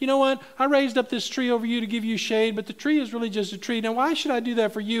 Jonah, you know what? I raised up this tree over you to give you shade, but the tree is really just a tree. Now, why should I do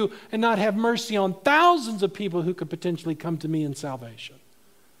that for you and not have mercy on thousands of people who could potentially come to me in salvation?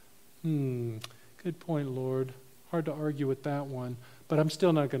 Good point, Lord. Hard to argue with that one, but I'm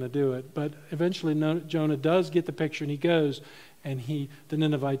still not going to do it. But eventually Jonah does get the picture, and he goes, and the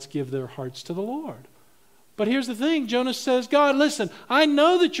Ninevites give their hearts to the Lord. But here's the thing. Jonah says, God, listen, I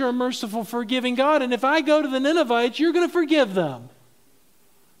know that you're a merciful, forgiving God, and if I go to the Ninevites, you're going to forgive them.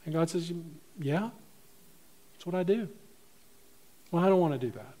 And God says, yeah, that's what I do. Well, I don't want to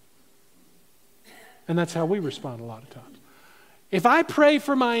do that. And that's how we respond a lot of times. If I pray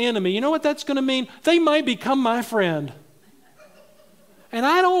for my enemy, you know what that's going to mean? They might become my friend. And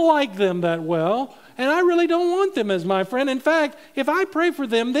I don't like them that well. And I really don't want them as my friend. In fact, if I pray for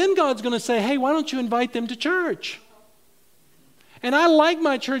them, then God's going to say, hey, why don't you invite them to church? And I like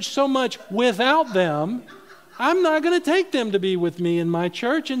my church so much without them, I'm not going to take them to be with me in my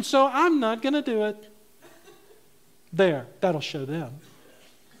church, and so I'm not going to do it. There, that'll show them.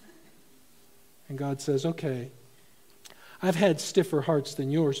 And God says, okay, I've had stiffer hearts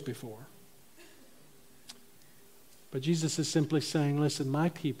than yours before. But Jesus is simply saying, listen, my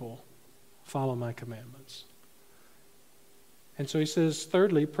people follow my commandments. And so he says,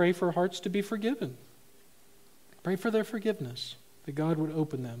 thirdly, pray for hearts to be forgiven. Pray for their forgiveness, that God would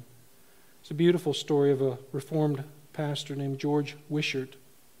open them. It's a beautiful story of a Reformed pastor named George Wishart.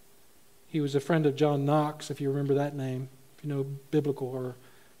 He was a friend of John Knox, if you remember that name, if you know biblical or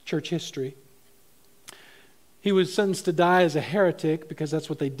church history. He was sentenced to die as a heretic because that's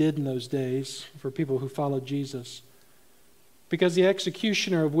what they did in those days for people who followed Jesus. Because the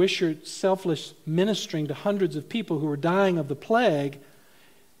executioner of Wishart's selfless ministering to hundreds of people who were dying of the plague,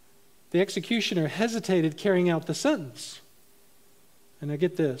 the executioner hesitated carrying out the sentence. And now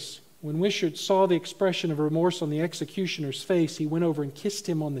get this. When Wishart saw the expression of remorse on the executioner's face, he went over and kissed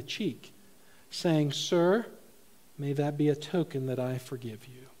him on the cheek, saying, Sir, may that be a token that I forgive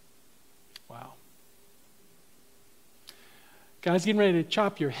you. Wow. Guy's getting ready to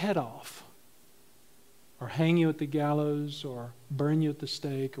chop your head off, or hang you at the gallows, or burn you at the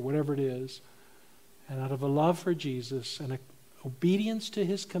stake, or whatever it is. And out of a love for Jesus and obedience to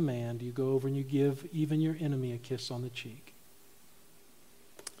his command, you go over and you give even your enemy a kiss on the cheek.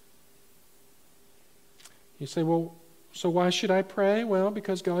 You say, well, so why should I pray? Well,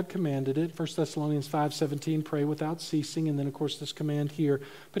 because God commanded it. 1 Thessalonians 5:17, pray without ceasing. And then, of course, this command here.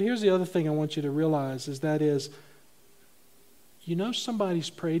 But here's the other thing I want you to realize is that is, you know somebody's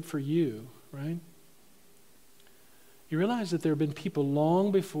prayed for you, right? You realize that there have been people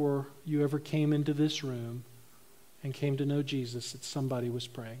long before you ever came into this room and came to know Jesus that somebody was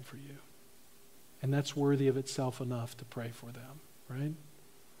praying for you. And that's worthy of itself enough to pray for them, right?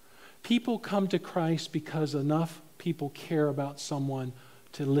 People come to Christ because enough people care about someone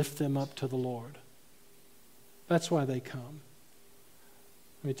to lift them up to the Lord. That's why they come.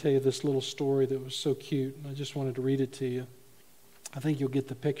 Let me tell you this little story that was so cute. I just wanted to read it to you. I think you'll get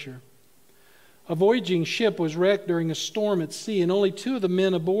the picture. A voyaging ship was wrecked during a storm at sea, and only 2 of the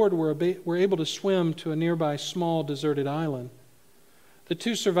men aboard were able to swim to a nearby small deserted island. The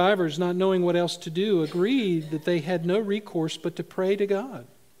 2 survivors, not knowing what else to do, agreed that they had no recourse but to pray to God.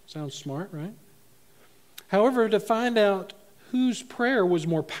 Sounds smart, right? However, to find out whose prayer was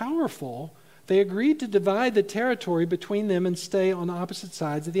more powerful, they agreed to divide the territory between them and stay on opposite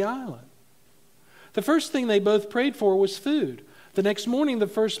sides of the island. The first thing they both prayed for was food. The next morning, the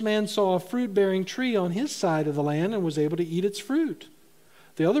first man saw a fruit-bearing tree on his side of the land and was able to eat its fruit.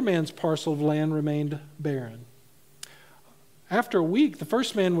 The other man's parcel of land remained barren. After a week, the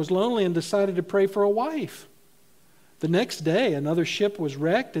first man was lonely and decided to pray for a wife. The next day, another ship was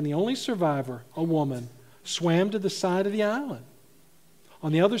wrecked, and the only survivor, a woman, swam to the side of the island.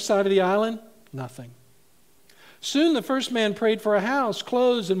 On the other side of the island, nothing. Soon the first man prayed for a house,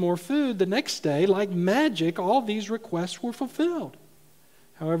 clothes, and more food. The next day, like magic, all these requests were fulfilled.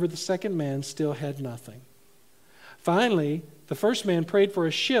 However, the second man still had nothing. Finally, the first man prayed for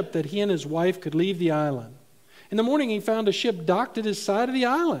a ship that he and his wife could leave the island. In the morning, he found a ship docked at his side of the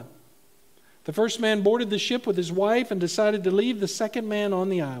island. The first man boarded the ship with his wife and decided to leave the second man on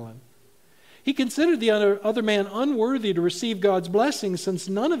the island. He considered the other man unworthy to receive God's blessing since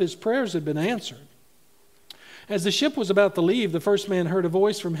none of his prayers had been answered. As the ship was about to leave, the first man heard a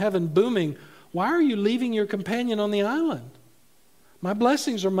voice from heaven booming, "Why are you leaving your companion on the island?" "My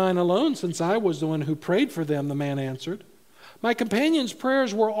blessings are mine alone, since I was the one who prayed for them," the man answered. "My companion's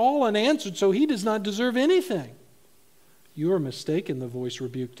prayers were all unanswered, so he does not deserve anything." "You are mistaken," the voice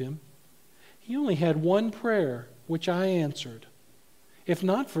rebuked him. "He only had one prayer, which I answered. If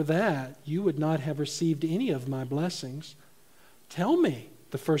not for that, you would not have received any of my blessings." "Tell me,"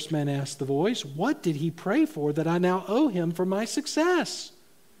 the first man asked the voice, "what did he pray for that I now owe him for my success?"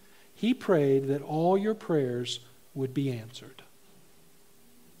 "He prayed that all your prayers would be answered."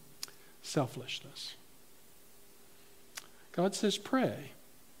 Selfishness. God says, pray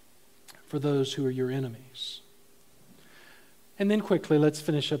for those who are your enemies. And then quickly, let's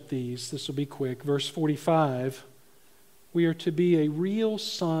finish up these. This will be quick. Verse 45, we are to be a real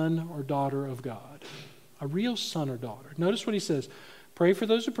son or daughter of God. A real son or daughter. Notice what he says. Pray for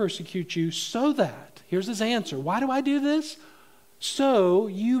those who persecute you so that, here's his answer. Why do I do this? So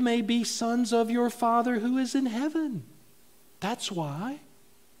you may be sons of your Father who is in heaven. That's why.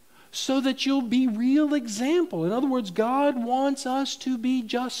 So that you'll be real example. In other words, God wants us to be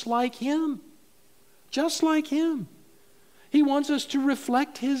just like him. Just like him. He wants us to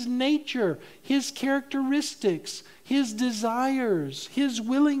reflect his nature, his characteristics, his desires, his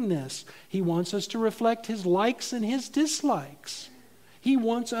willingness. He wants us to reflect his likes and his dislikes. He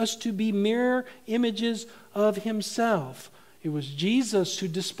wants us to be mirror images of himself. It was Jesus who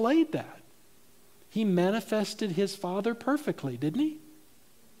displayed that. He manifested his Father perfectly, didn't he?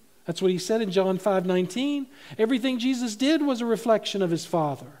 That's what he said in John 5:19. Everything Jesus did was a reflection of his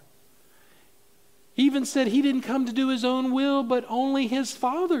Father. He even said he didn't come to do his own will, but only his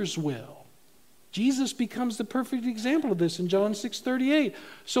Father's will. Jesus becomes the perfect example of this in John 6:38.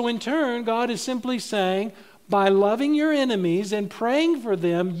 So in turn, God is simply saying, by loving your enemies and praying for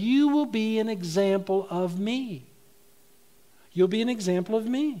them, you will be an example of me. You'll be an example of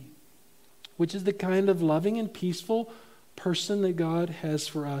me, which is the kind of loving and peaceful person that God has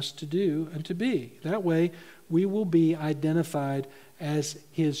for us to do and to be. That way, we will be identified as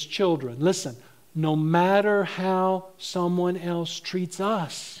his children. Listen, no matter how someone else treats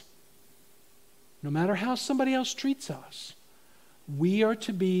us, no matter how somebody else treats us, we are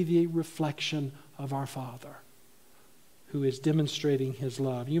to be the reflection of our Father who is demonstrating his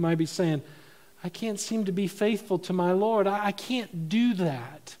love. You might be saying, I can't seem to be faithful to my Lord. I can't do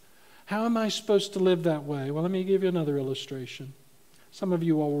that. How am I supposed to live that way? Well, let me give you another illustration. Some of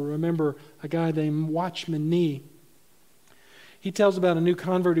you all will remember a guy named Watchman Nee. He tells about a new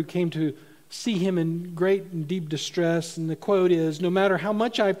convert who came to see him in great and deep distress. And the quote is, no matter how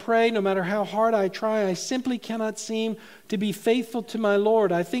much I pray, no matter how hard I try, I simply cannot seem to be faithful to my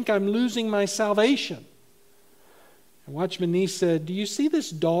Lord. I think I'm losing my salvation. And Watchman Nee said, do you see this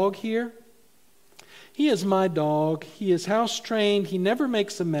dog here? He is my dog. He is house trained. He never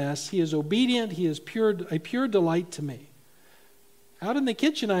makes a mess. He is obedient. He is a pure delight to me. Out in the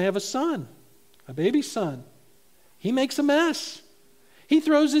kitchen, I have a son, a baby son. He makes a mess. He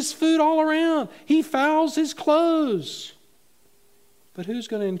throws his food all around. He fouls his clothes. But who's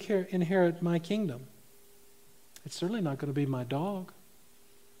going to inherit my kingdom? It's certainly not going to be my dog.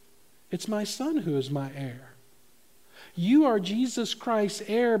 It's my son who is my heir. You are Jesus Christ's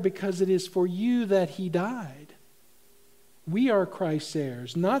heir because it is for you that he died. We are Christ's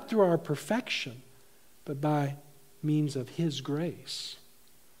heirs, not through our perfection, but by means of His grace.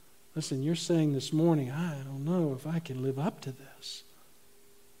 Listen, you're saying this morning, I don't know if I can live up to this.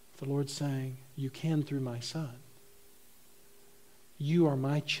 The Lord's saying, you can through my Son. You are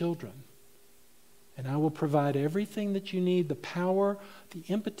my children. And I will provide everything that you need, the power, the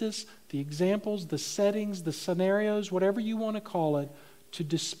impetus, the examples, the settings, the scenarios, whatever you want to call it, to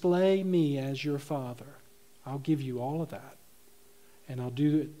display me as your Father. I'll give you all of that. And I'll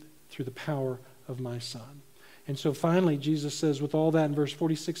do it through the power of my Son. And so finally, Jesus says with all that in verse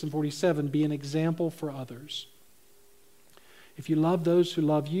 46 and 47, be an example for others. If you love those who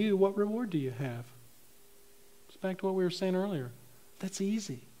love you, what reward do you have? It's back to what we were saying earlier. That's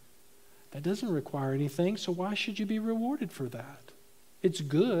easy. That doesn't require anything, so why should you be rewarded for that? It's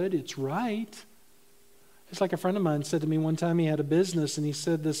good, it's right. It's like a friend of mine said to me one time, he had a business, and he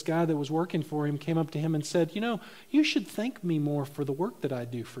said this guy that was working for him came up to him and said, you should thank me more for the work that I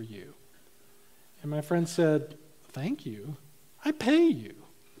do for you. And my friend said, thank you? I pay you.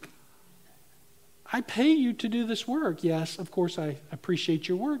 I pay you to do this work. Yes, of course I appreciate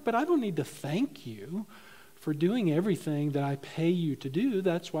your work, but I don't need to thank you for doing everything that I pay you to do.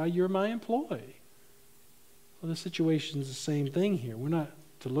 That's why you're my employee. Well, the situation is the same thing here. We're not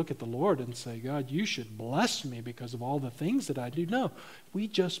to look at the Lord and say, God, you should bless me because of all the things that I do. No, we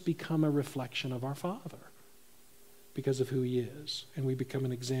just become a reflection of our Father because of who He is, and we become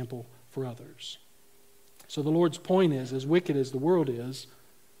an example for others. So the Lord's point is, as wicked as the world is,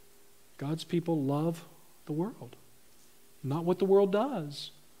 God's people love the world. Not what the world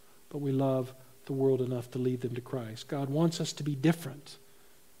does, but we love the world enough to lead them to Christ. God wants us to be different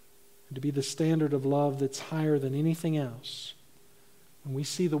and to be the standard of love that's higher than anything else. When we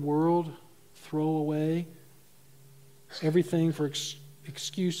see the world throw away everything for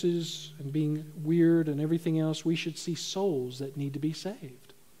excuses and being weird and everything else, we should see souls that need to be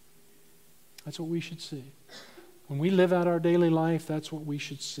saved. That's what we should see. When we live out our daily life, that's what we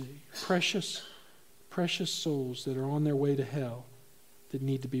should see. Precious, precious souls that are on their way to hell that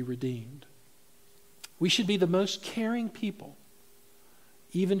need to be redeemed. We should be the most caring people,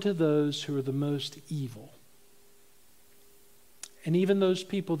 even to those who are the most evil. And even those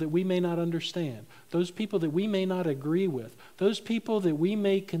people that we may not understand, those people that we may not agree with, those people that we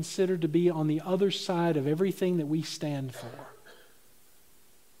may consider to be on the other side of everything that we stand for.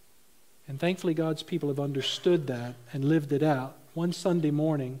 And thankfully, God's people have understood that and lived it out. One Sunday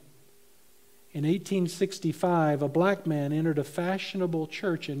morning in 1865, a black man entered a fashionable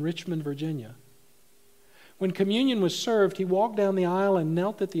church in Richmond, Virginia. When communion was served, he walked down the aisle and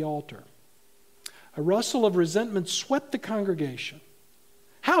knelt at the altar. A rustle of resentment swept the congregation.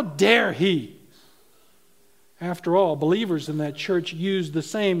 How dare he? After all, believers in that church used the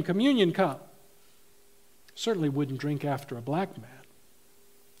same communion cup. Certainly wouldn't drink after a black man.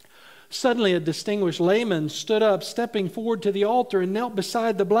 Suddenly, a distinguished layman stood up, stepping forward to the altar and knelt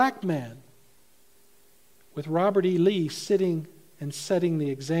beside the black man. With Robert E. Lee sitting and setting the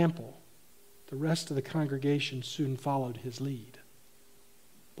example, the rest of the congregation soon followed his lead.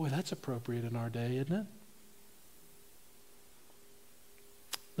 Boy, that's appropriate in our day, isn't it?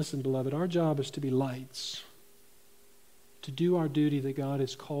 Listen, beloved, our job is to be lights, to do our duty that God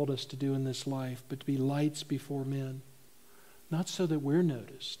has called us to do in this life, but to be lights before men, not so that we're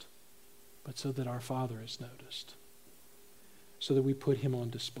noticed, but so that our Father is noticed, so that we put Him on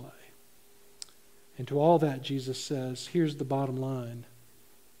display. And to all that, Jesus says, here's the bottom line.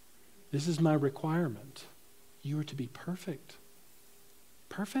 This is my requirement. You are to be perfect.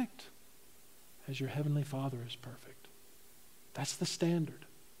 Perfect, as your Heavenly Father is perfect. That's the standard.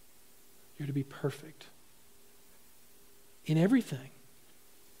 You're to be perfect in everything.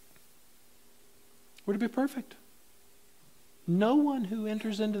 We're to be perfect. No one who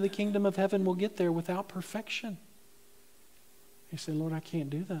enters into the kingdom of heaven will get there without perfection. You say, Lord, I can't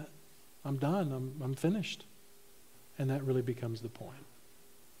do that. I'm done. I'm finished. And that really becomes the point.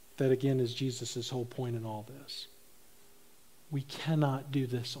 That again is Jesus' whole point in all this. We cannot do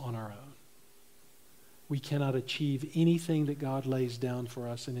this on our own. We cannot achieve anything that God lays down for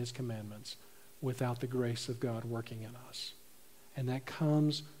us in His commandments without the grace of God working in us. And that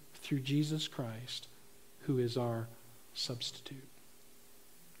comes through Jesus Christ, who is our substitute.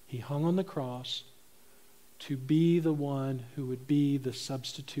 He hung on the cross to be the one who would be the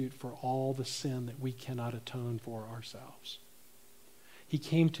substitute for all the sin that we cannot atone for ourselves. He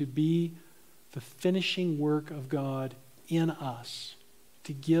came to be the finishing work of God in us,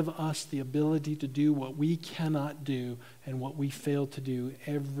 to give us the ability to do what we cannot do and what we fail to do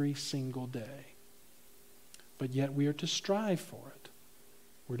every single day. But yet we are to strive for it.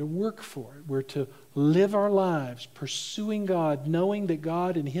 We're to work for it. We're to live our lives pursuing God, knowing that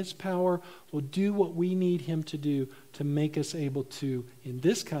God in His power will do what we need Him to do to make us able to, in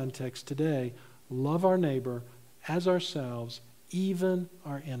this context today, love our neighbor as ourselves, even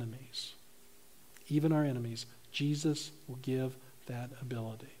our enemies. Even our enemies. Jesus will give that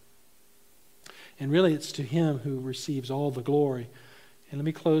ability. And really it's to Him who receives all the glory. And let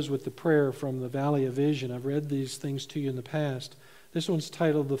me close with the prayer from the Valley of Vision. I've read these things to you in the past. This one's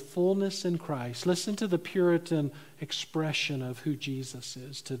titled, The Fullness in Christ. Listen to the Puritan expression of who Jesus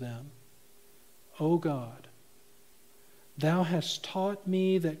is to them. O God, Thou hast taught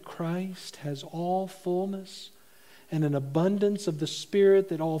me that Christ has all fullness and an abundance of the Spirit,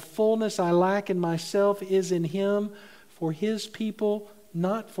 that all fullness I lack in myself is in Him, for His people,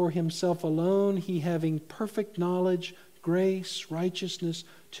 not for Himself alone, He having perfect knowledge, grace, righteousness,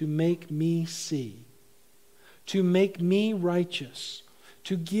 to make me see, to make me righteous,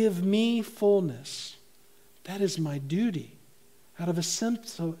 to give me fullness. That is my duty. Out of a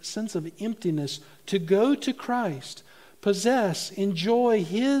sense of emptiness, to go to Christ, possess, enjoy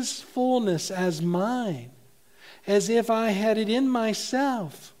His fullness as mine, as if I had it in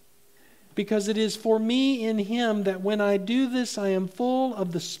myself, because it is for me in Him that when I do this, I am full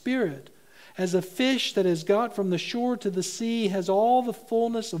of the Spirit, as a fish that has got from the shore to the sea has all the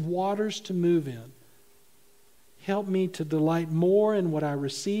fullness of waters to move in. Help me to delight more in what I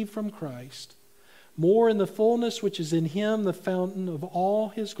receive from Christ, more in the fullness which is in Him, the fountain of all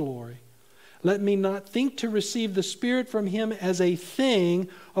His glory. Let me not think to receive the Spirit from Him as a thing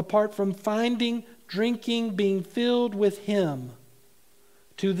apart from finding, drinking, being filled with Him.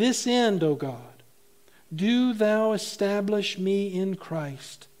 To this end, O God, do Thou establish me in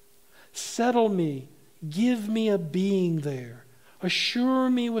Christ. Settle me, give me a being there.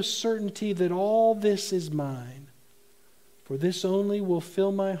 Assure me with certainty that all this is mine. For this only will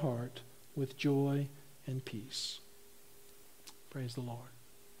fill my heart with joy and peace. Praise the Lord.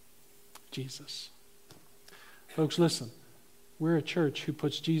 Jesus. Folks, listen. We're a church who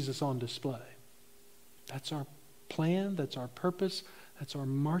puts Jesus on display. That's our plan. That's our purpose. That's our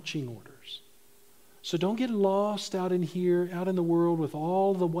marching orders. So don't get lost out in here, out in the world with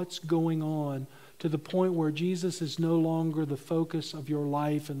all the what's going on to the point where Jesus is no longer the focus of your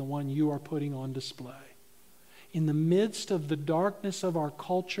life and the one you are putting on display. In the midst of the darkness of our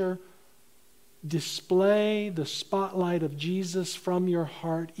culture, display the spotlight of Jesus from your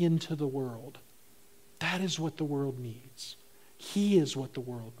heart into the world. That is what the world needs. He is what the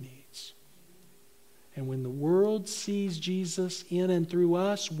world needs. And when the world sees Jesus in and through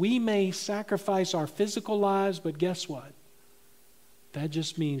us, we may sacrifice our physical lives, but guess what? That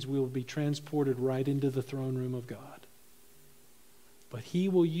just means we will be transported right into the throne room of God. But He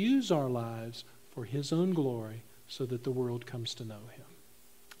will use our lives for His own glory so that the world comes to know Him.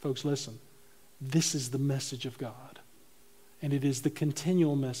 Folks, listen. This is the message of God. And it is the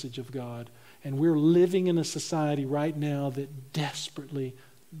continual message of God. And we're living in a society right now that desperately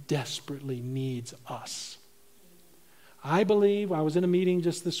needs us. I believe, I was in a meeting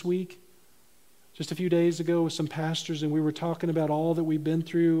just this week, just a few days ago with some pastors, and we were talking about all that we've been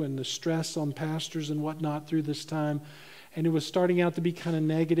through and the stress on pastors and whatnot through this time. And it was starting out to be kind of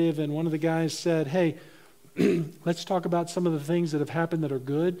negative, and one of the guys said, hey, let's talk about some of the things that have happened that are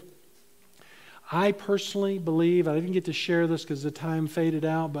good. I personally believe, I didn't get to share this because the time faded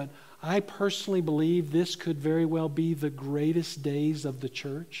out, but I personally believe this could very well be the greatest days of the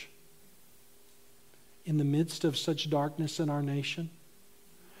church in the midst of such darkness in our nation.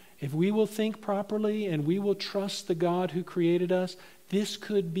 If we will think properly and we will trust the God who created us, this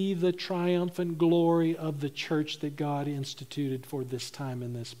could be the triumphant glory of the church that God instituted for this time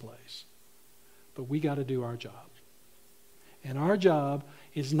in this place. But we got to do our job. And our job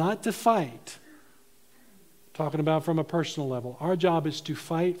is not to fight. Talking about from a personal level. Our job is to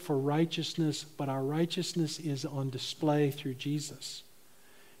fight for righteousness, but our righteousness is on display through Jesus.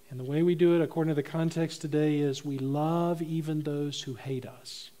 And the way we do it, according to the context today, is we love even those who hate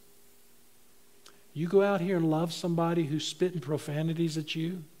us. You go out here and love somebody who's spitting profanities at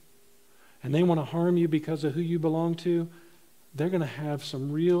you, and they want to harm you because of who you belong to, they're going to have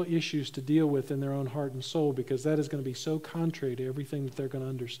some real issues to deal with in their own heart and soul, because that is going to be so contrary to everything that they're going to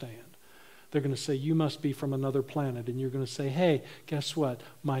understand. They're going to say, you must be from another planet. And you're going to say, hey, guess what?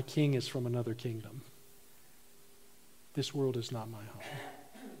 My king is from another kingdom. This world is not my home.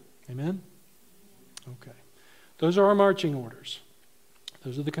 Amen? Okay. Those are our marching orders.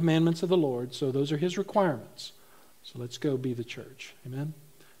 Those are the commandments of the Lord. So those are His requirements. So let's go be the church. Amen?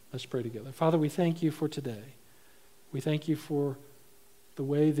 Let's pray together. Father, we thank You for today. We thank You for the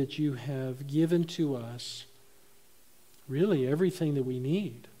way that You have given to us really everything that we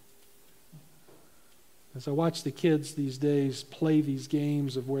need. As I watch the kids these days play these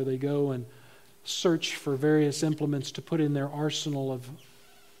games of where they go and search for various implements to put in their arsenal of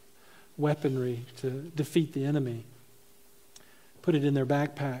weaponry to defeat the enemy, put it in their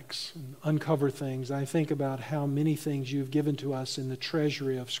backpacks and uncover things, I think about how many things you've given to us in the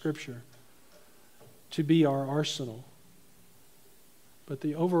treasury of Scripture to be our arsenal. But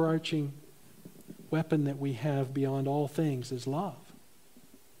the overarching weapon that we have beyond all things is love.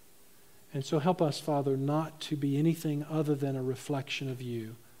 And so help us, Father, not to be anything other than a reflection of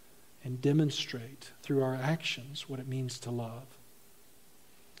you and demonstrate through our actions what it means to love.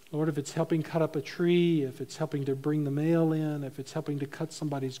 Lord, if it's helping cut up a tree, if it's helping to bring the mail in, if it's helping to cut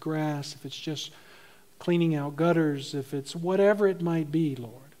somebody's grass, if it's just cleaning out gutters, if it's whatever it might be,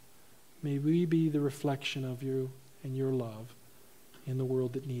 Lord, may we be the reflection of you and your love in the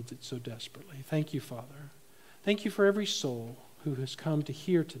world that needs it so desperately. Thank you, Father. Thank you for every soul who has come to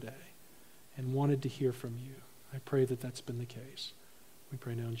hear today and wanted to hear from you. I pray that that's been the case. We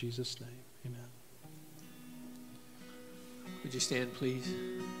pray now in Jesus' name. Amen. Would you stand, please?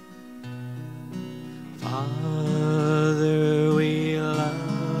 Father.